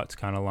our thoughts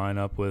kind of line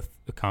up with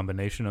a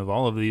combination of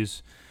all of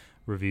these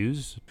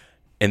reviews.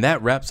 And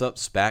that wraps up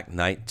SPAC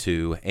Night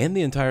 2 and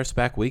the entire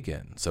SPAC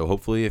weekend. So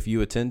hopefully if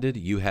you attended,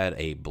 you had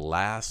a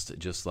blast,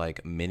 just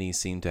like many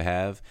seem to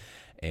have.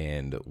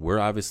 And we're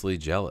obviously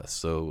jealous.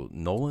 So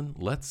Nolan,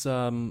 let's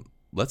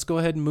go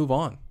ahead and move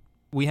on.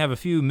 We have a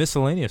few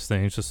miscellaneous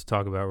things just to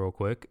talk about real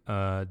quick.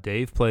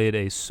 Dave played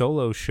a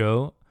solo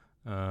show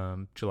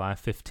July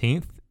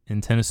 15th in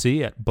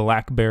Tennessee at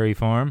Blackberry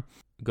Farm.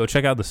 Go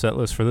check out the set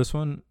list for this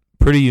one.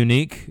 Pretty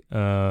unique.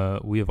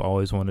 We have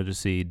always wanted to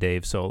see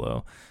Dave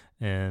solo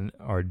and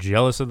are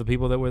jealous of the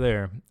people that were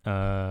there.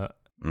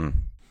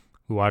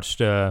 We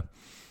watched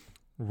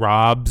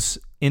Rob's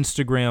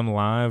Instagram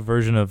live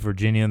version of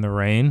Virginia in the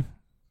Rain.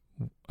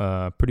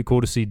 Pretty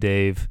cool to see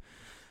Dave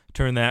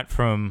turn that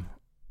from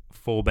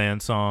full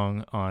band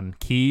song on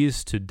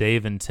keys to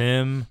Dave and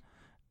Tim,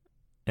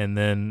 and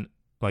then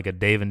like a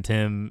Dave and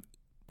Tim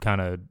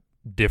kind of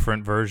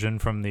different version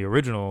from the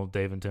original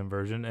Dave and Tim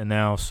version, and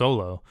now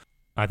solo.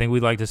 I think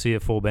we'd like to see a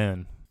full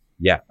band.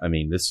 Yeah, I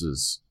mean, this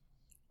is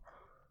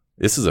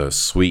a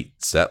sweet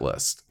set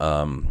list.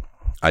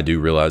 I do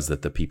realize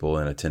that the people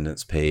in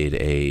attendance paid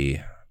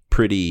a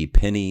pretty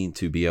penny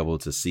to be able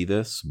to see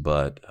this,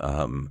 but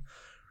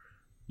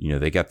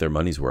they got their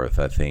money's worth,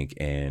 I think.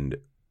 And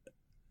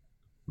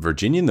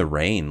Virginia in the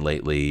Rain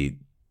lately,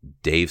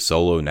 Dave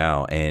solo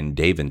now, and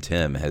Dave and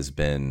Tim has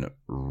been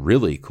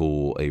really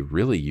cool, a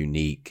really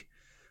unique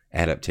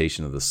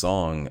adaptation of the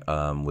song,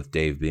 with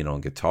Dave being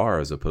on guitar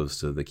as opposed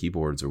to the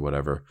keyboards or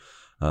whatever.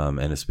 And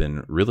it's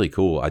been really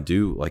cool. I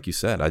do, like you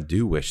said, I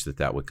do wish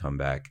that would come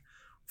back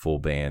full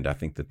band. I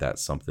think that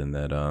that's something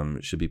that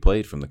should be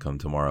played from the Come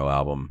Tomorrow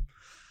album.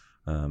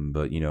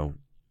 But,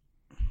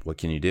 what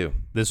can you do?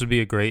 This would be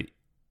a great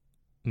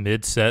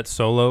mid-set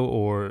solo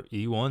or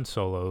E1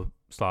 solo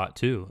slot,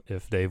 too,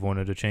 if Dave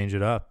wanted to change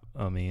it up.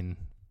 I mean,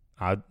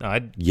 I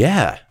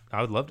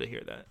would love to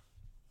hear that.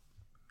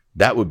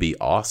 That would be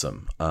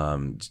awesome.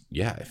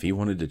 If he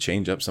wanted to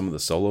change up some of the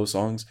solo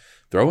songs,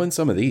 throw in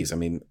some of these. I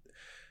mean,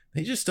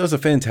 he just does a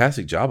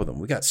fantastic job with them.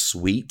 We got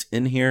Sweet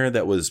in here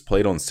that was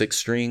played on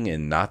 6-string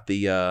and not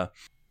the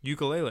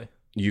ukulele.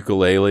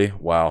 Ukulele.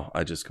 Wow,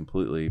 I just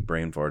completely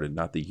brain farted.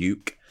 Not the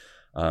uke.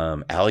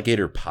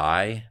 Alligator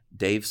Pie,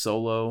 Dave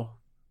solo,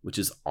 which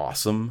is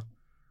awesome.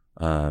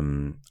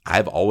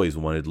 I've always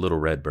wanted Little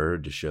Red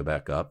Bird to show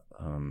back up.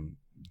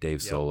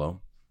 Dave Yep.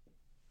 solo,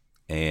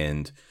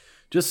 and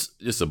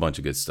just a bunch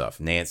of good stuff.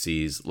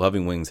 Nancy's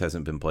Loving Wings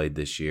hasn't been played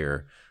this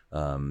year.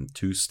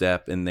 Two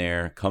Step in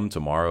there. Come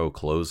Tomorrow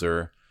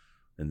closer,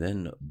 and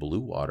then Blue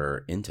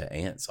Water into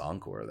Ants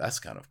encore. That's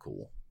kind of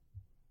cool.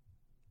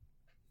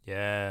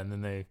 Yeah, and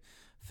then they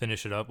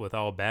finish it up with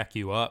I'll Back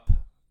You Up.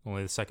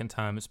 Only the second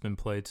time it's been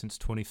played since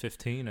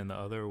 2015, and the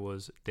other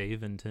was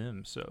Dave and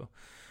Tim. So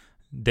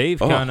Dave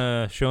kind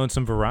of showing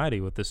some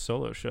variety with this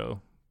solo show.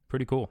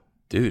 Pretty cool.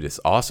 Dude, it's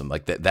awesome.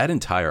 Like that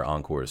entire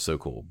encore is so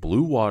cool.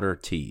 Blue Water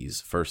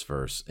tease, first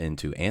verse,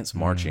 into Ants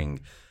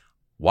Marching,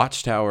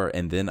 Watchtower,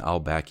 and then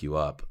I'll Back You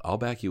Up. I'll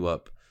Back You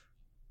Up,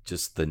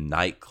 just the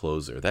night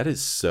closer. That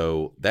is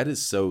so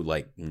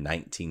like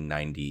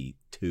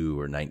 1992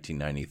 or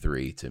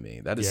 1993 to me.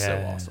 That is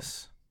so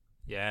awesome.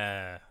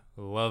 Yeah,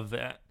 love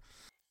that.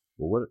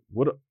 Well,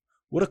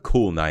 what a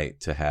cool night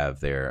to have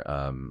there,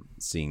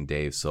 seeing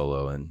Dave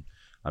solo, and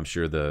I'm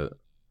sure the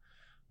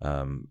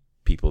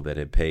people that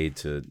had paid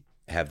to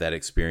have that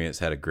experience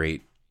had a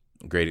great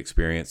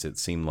experience. It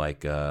seemed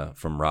like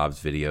from Rob's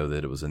video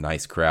that it was a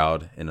nice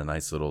crowd in a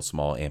nice little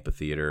small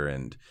amphitheater,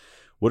 and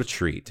what a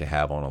treat to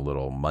have on a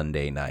little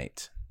Monday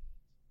night.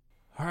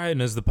 All right,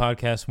 and as the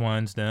podcast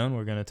winds down,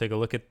 we're going to take a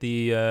look at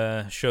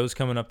the shows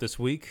coming up this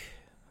week.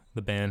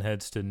 The band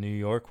heads to New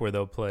York, where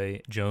they'll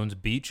play Jones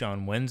Beach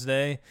on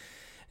Wednesday,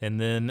 and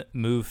then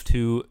move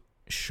to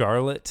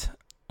Charlotte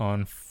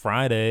on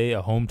Friday,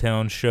 a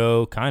hometown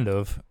show, kind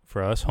of,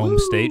 for us, home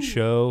state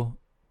show.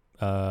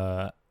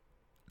 And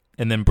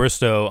then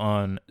Bristow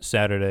on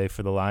Saturday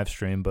for the live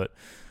stream. But,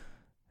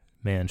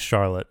 man,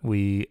 Charlotte,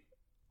 we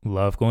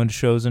love going to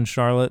shows in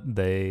Charlotte.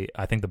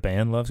 I think the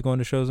band loves going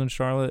to shows in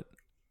Charlotte.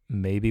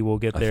 Maybe we'll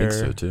get there. I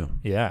think so, too.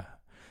 Yeah.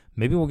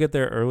 Maybe we'll get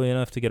there early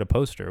enough to get a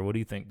poster. What do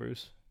you think,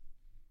 Bruce?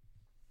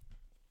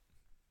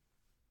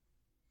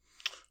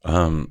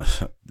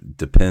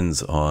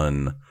 Depends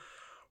on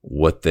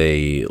what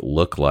they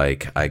look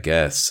like, I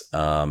guess.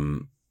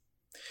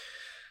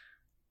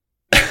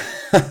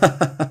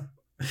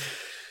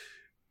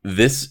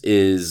 This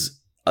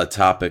is a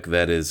topic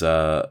that is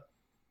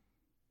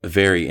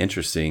very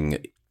interesting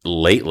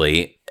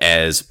lately,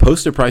 as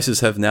poster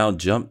prices have now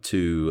jumped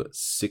to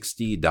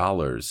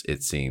 $60,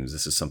 it seems.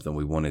 This is something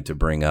we wanted to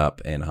bring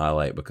up and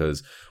highlight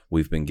because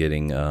we've been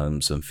getting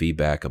some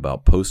feedback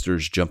about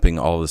posters jumping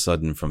all of a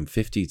sudden from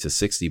 $50 to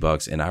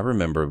 $60. And I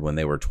remember when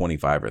they were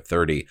 25 or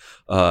 30.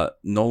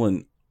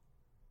 Nolan,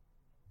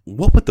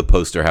 what would the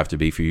poster have to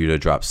be for you to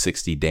drop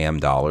 $60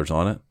 damn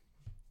on it?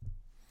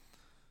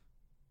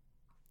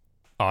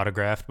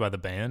 Autographed by the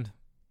band.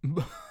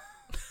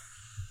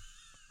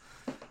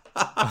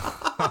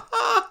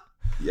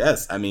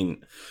 Yes, I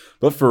mean,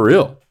 but for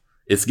real,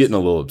 it's getting a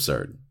little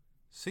absurd.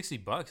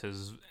 $60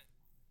 is,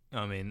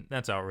 I mean,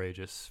 that's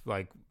outrageous.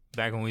 Like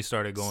back when we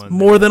started going, it's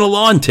more than a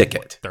lawn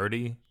ticket.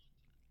 30.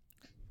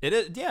 It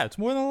is, yeah, it's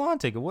more than a lawn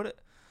ticket.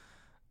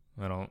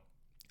 I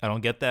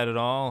don't get that at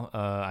all.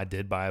 I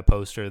did buy a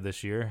poster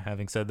this year.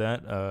 Having said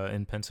that,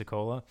 in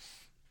Pensacola,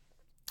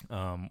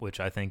 which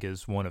I think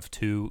is one of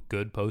two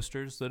good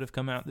posters that have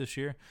come out this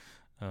year.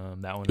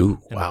 That one and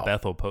the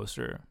Bethel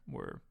poster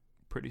were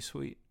pretty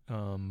sweet.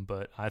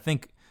 But I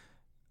think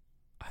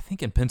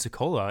in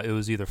Pensacola it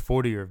was either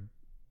 40 or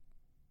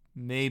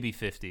maybe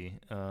 50.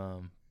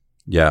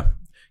 Yeah,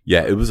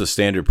 it was a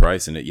standard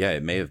price, and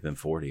it may have been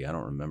 40. I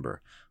don't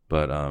remember,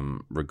 but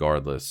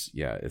regardless,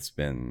 yeah, it's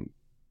been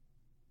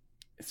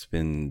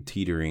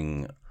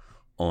teetering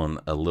on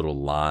a little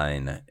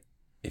line,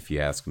 if you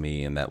ask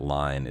me, and that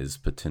line is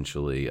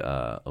potentially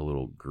a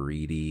little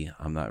greedy.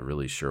 I'm not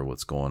really sure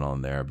what's going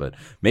on there, but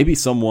maybe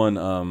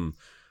someone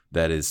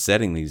that is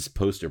setting these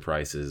poster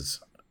prices,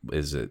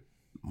 is it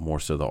more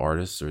so the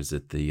artists, or is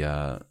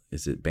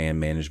it band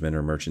management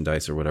or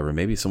merchandise or whatever?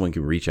 Maybe someone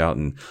can reach out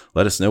and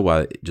let us know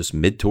why just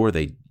mid-tour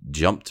they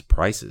jumped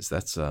prices.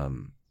 That's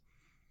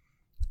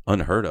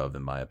unheard of,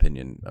 in my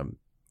opinion,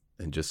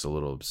 and just a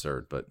little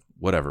absurd, but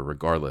whatever.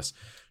 Regardless,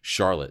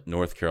 Charlotte,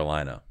 North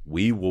Carolina,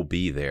 we will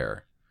be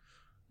there.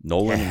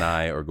 Nolan and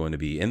I are going to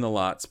be in the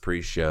lots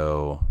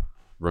pre-show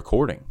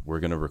recording. We're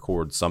going to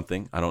record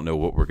something. I don't know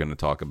what we're going to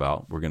talk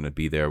about. We're going to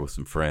be there with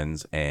some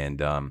friends,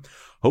 and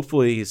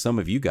hopefully some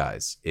of you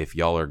guys, if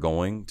y'all are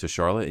going to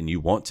Charlotte and you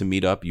want to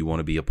meet up, you want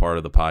to be a part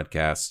of the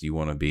podcast, you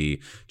want to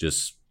be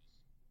just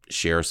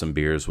share some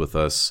beers with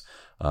us,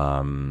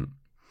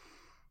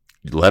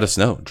 let us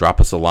know. Drop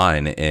us a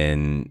line,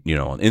 and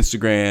on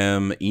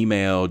Instagram,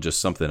 email, just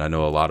something. I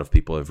know a lot of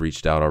people have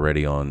reached out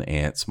already on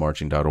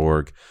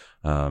antsmarching.org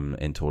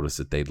and told us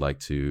that they'd like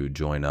to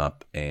join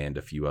up, and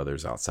a few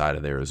others outside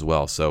of there as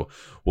well. So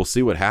we'll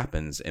see what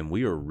happens, and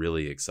we are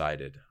really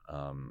excited.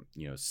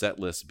 Set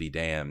list be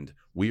damned.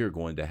 We are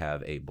going to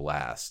have a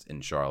blast in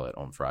Charlotte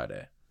on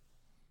Friday.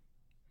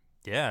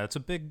 Yeah, it's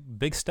a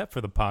big step for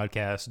the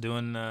podcast,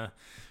 doing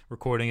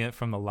recording it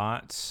from the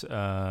lots,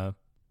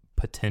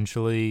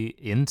 potentially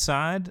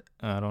inside.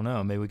 I don't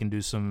know. Maybe we can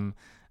do some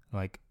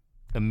like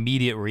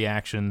immediate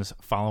reactions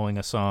following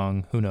a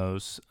song. Who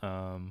knows?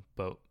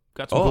 But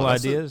got some cool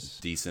ideas.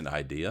 Decent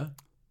idea.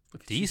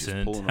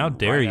 Decent? How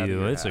dare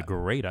you? It's a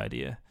great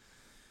idea.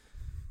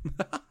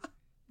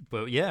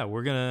 But yeah,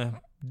 we're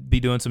gonna be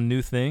doing some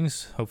new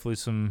things. Hopefully,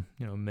 some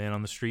man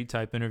on the street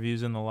type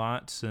interviews in the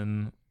lots,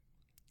 and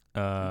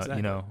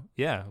exactly.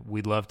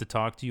 We'd love to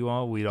talk to you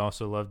all. We'd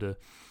also love to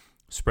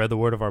spread the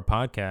word of our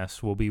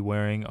podcast. We'll be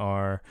wearing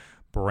our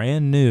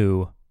brand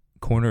new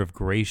Corner of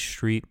Gray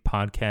Street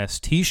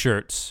podcast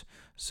T-shirts.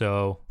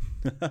 So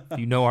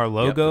you know our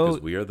logo.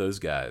 Because we are those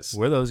guys.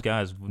 We're those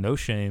guys. No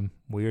shame.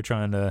 We are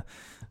trying to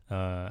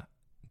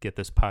get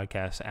this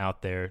podcast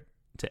out there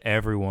to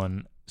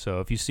everyone.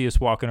 So if you see us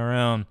walking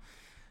around,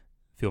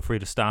 feel free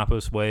to stop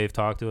us, wave,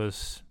 talk to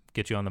us,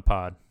 get you on the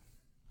pod.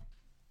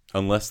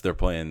 Unless they're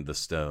playing The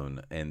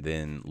Stone and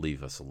then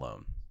leave us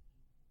alone.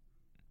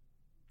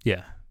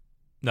 Yeah.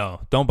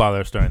 No, don't bother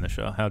us during the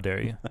show. How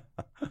dare you?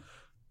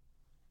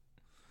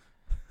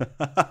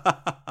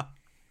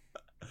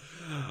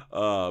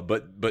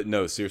 But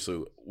no,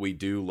 seriously, we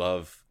do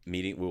love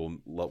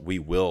meeting. We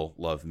will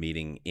love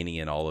meeting any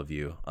and all of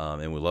you,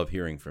 and we love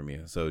hearing from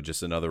you. So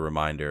just another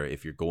reminder: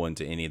 if you're going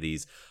to any of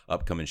these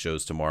upcoming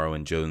shows tomorrow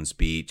in Jones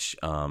Beach,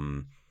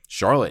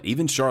 Charlotte,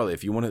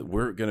 if you want to,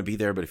 we're going to be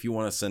there. But if you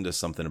want to send us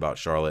something about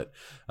Charlotte,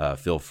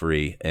 feel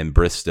free. And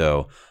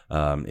Bristow,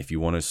 if you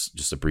want us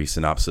just a brief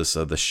synopsis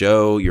of the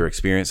show, your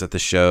experience at the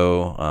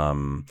show,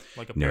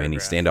 like any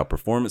standout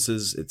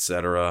performances,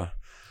 etc.,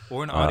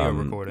 or an audio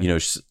recording.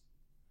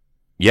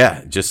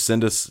 Just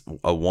send us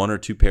a 1 or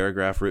 2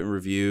 paragraph written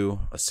review,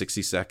 a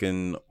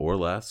 60-second or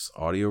less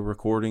audio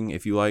recording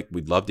if you like.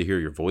 We'd love to hear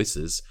your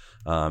voices.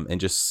 And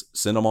just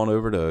send them on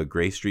over to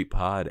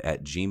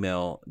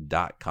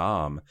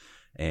graystreetpod@gmail.com.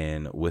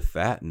 And with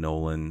that,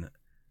 Nolan,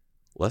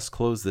 let's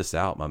close this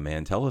out, my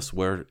man. Tell us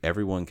where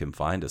everyone can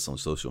find us on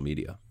social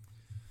media.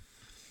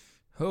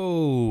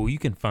 Oh, you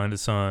can find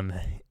us on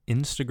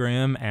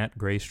Instagram at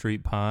Gray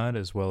Street Pod,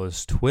 as well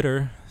as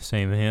Twitter,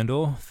 same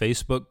handle.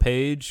 Facebook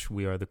page,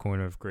 we are the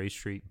Corner of Gray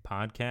Street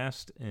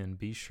Podcast, and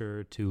be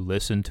sure to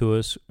listen to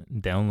us,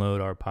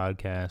 download our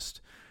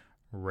podcast,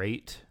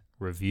 rate,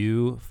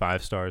 review,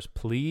 5 stars,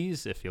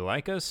 please, if you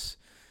like us.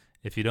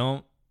 If you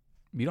don't,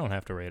 you don't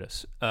have to rate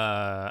us.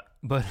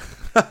 But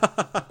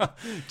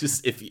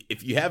just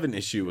if you have an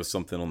issue with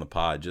something on the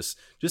pod, just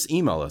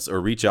email us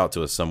or reach out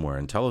to us somewhere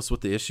and tell us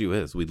what the issue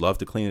is. We'd love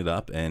to clean it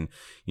up. And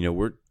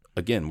we're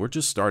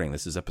just starting.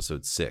 This is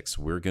episode 6.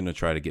 We're going to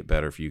try to get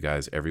better for you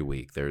guys every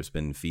week. There's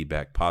been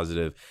feedback,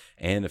 positive,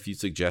 and a few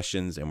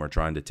suggestions, and we're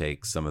trying to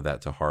take some of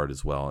that to heart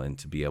as well and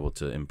to be able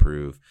to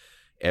improve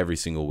every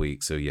single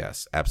week. So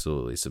yes,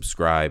 absolutely.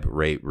 Subscribe,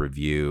 rate,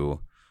 review,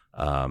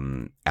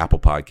 Apple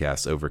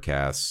Podcasts,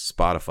 Overcast,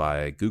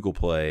 Spotify, Google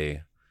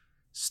Play,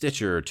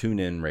 Stitcher,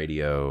 TuneIn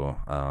Radio.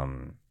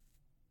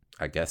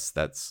 I guess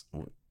that's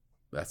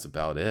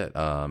about it.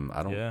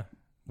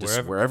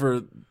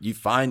 Wherever you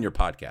find your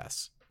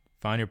podcasts.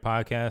 Find your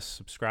podcast,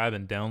 subscribe,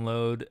 and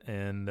download,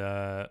 and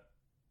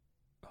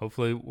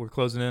hopefully we're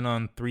closing in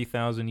on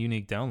 3,000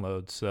 unique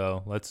downloads.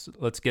 So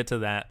let's get to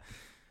that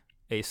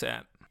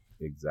ASAP.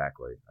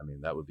 Exactly. I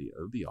mean, it would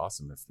be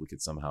awesome if we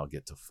could somehow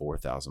get to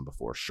 4,000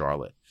 before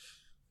Charlotte.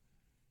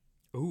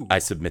 Ooh. I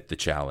submit the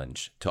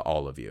challenge to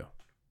all of you.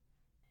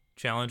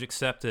 Challenge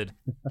accepted.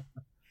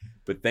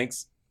 But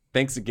thanks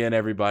again,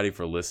 everybody,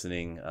 for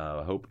listening.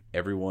 I hope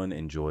everyone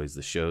enjoys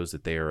the shows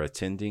that they are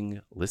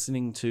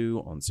listening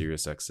to on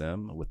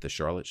SiriusXM with the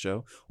Charlotte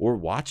Show, or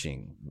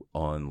watching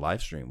on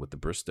live stream with the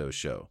Bristow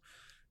Show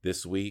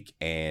this week.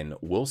 And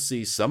we'll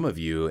see some of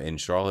you in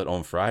Charlotte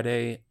on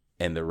Friday,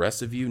 and the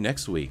rest of you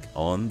next week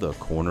on the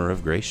Corner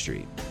of Gray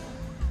Street.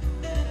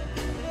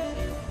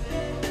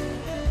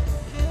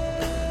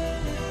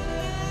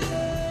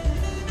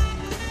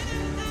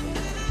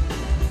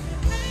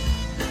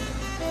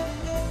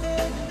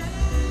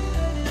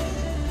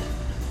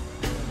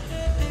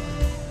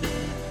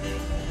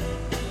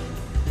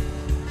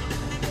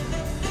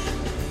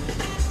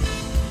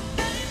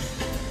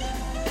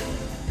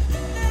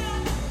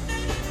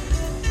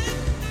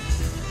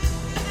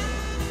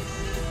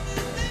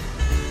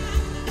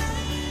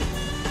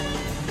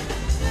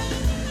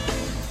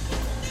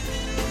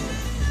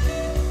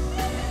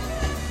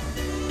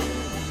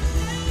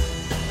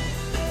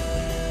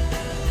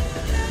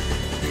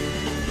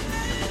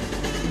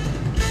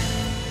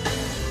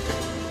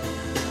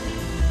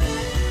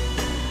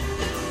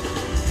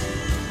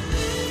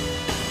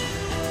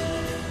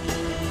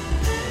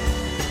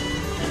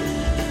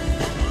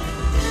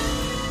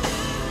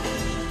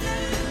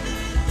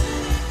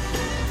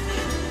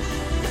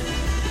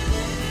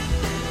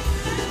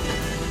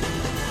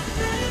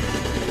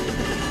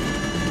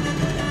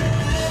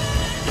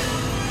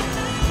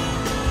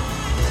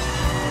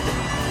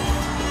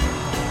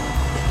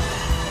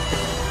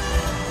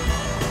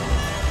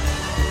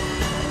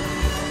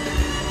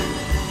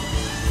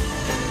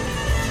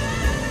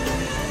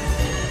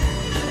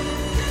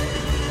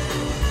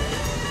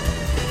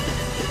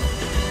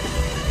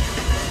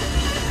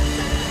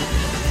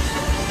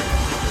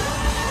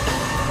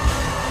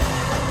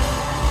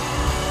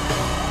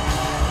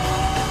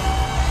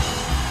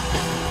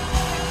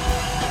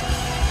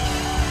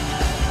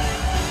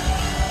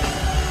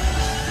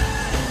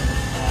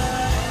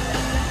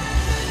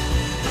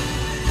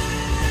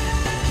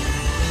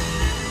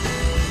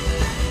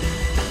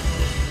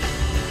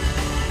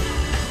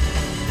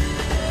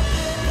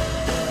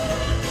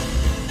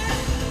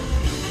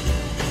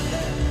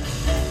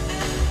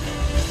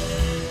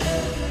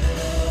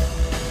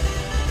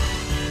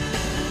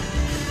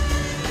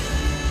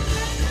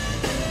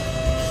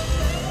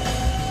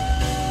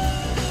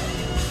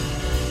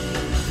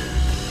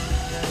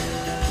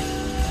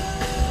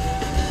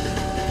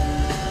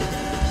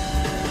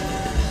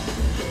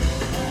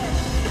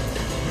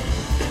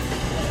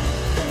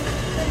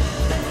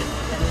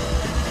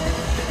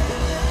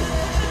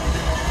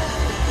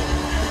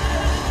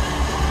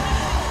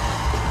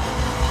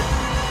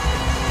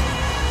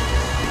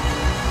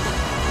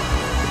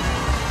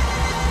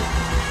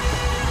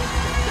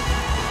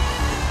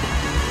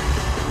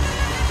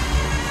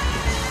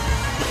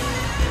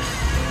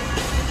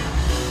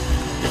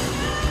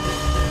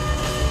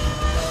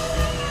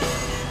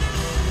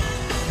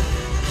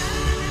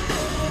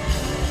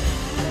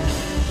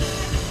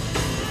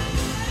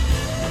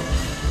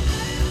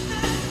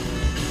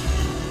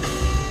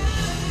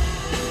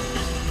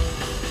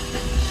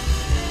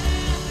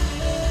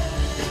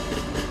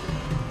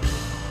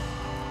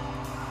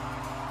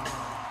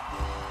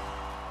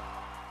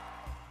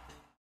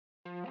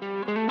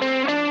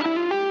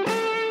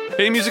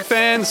 Hey music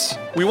fans,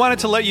 we wanted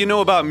to let you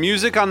know about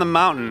Music on the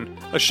Mountain,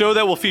 a show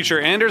that will feature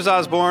Anders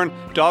Osborne,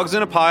 Dogs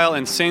in a Pile,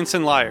 and Saints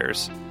and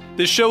Liars.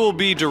 This show will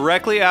be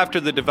directly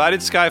after the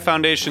Divided Sky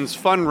Foundation's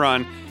Fun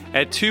Run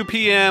at 2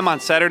 p.m. on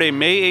Saturday,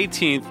 May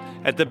 18th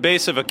at the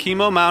base of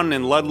Akimo Mountain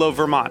in Ludlow,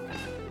 Vermont.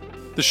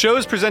 The show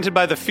is presented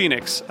by The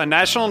Phoenix, a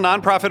national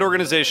nonprofit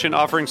organization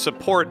offering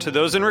support to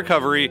those in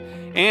recovery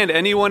and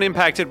anyone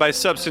impacted by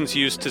substance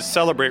use to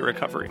celebrate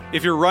recovery.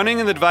 If you're running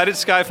in the Divided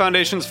Sky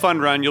Foundation's Fun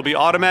Run, you'll be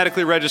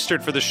automatically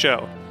registered for the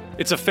show.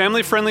 It's a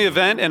family-friendly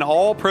event, and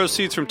all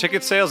proceeds from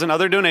ticket sales and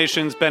other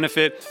donations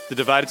benefit the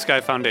Divided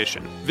Sky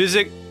Foundation.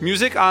 Visit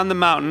Music on the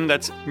Mountain,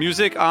 that's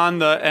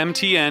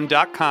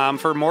musiconthemtn.com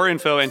for more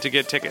info and to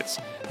get tickets.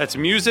 That's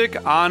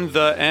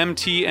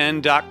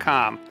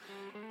musiconthemtn.com.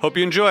 Hope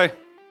you enjoy.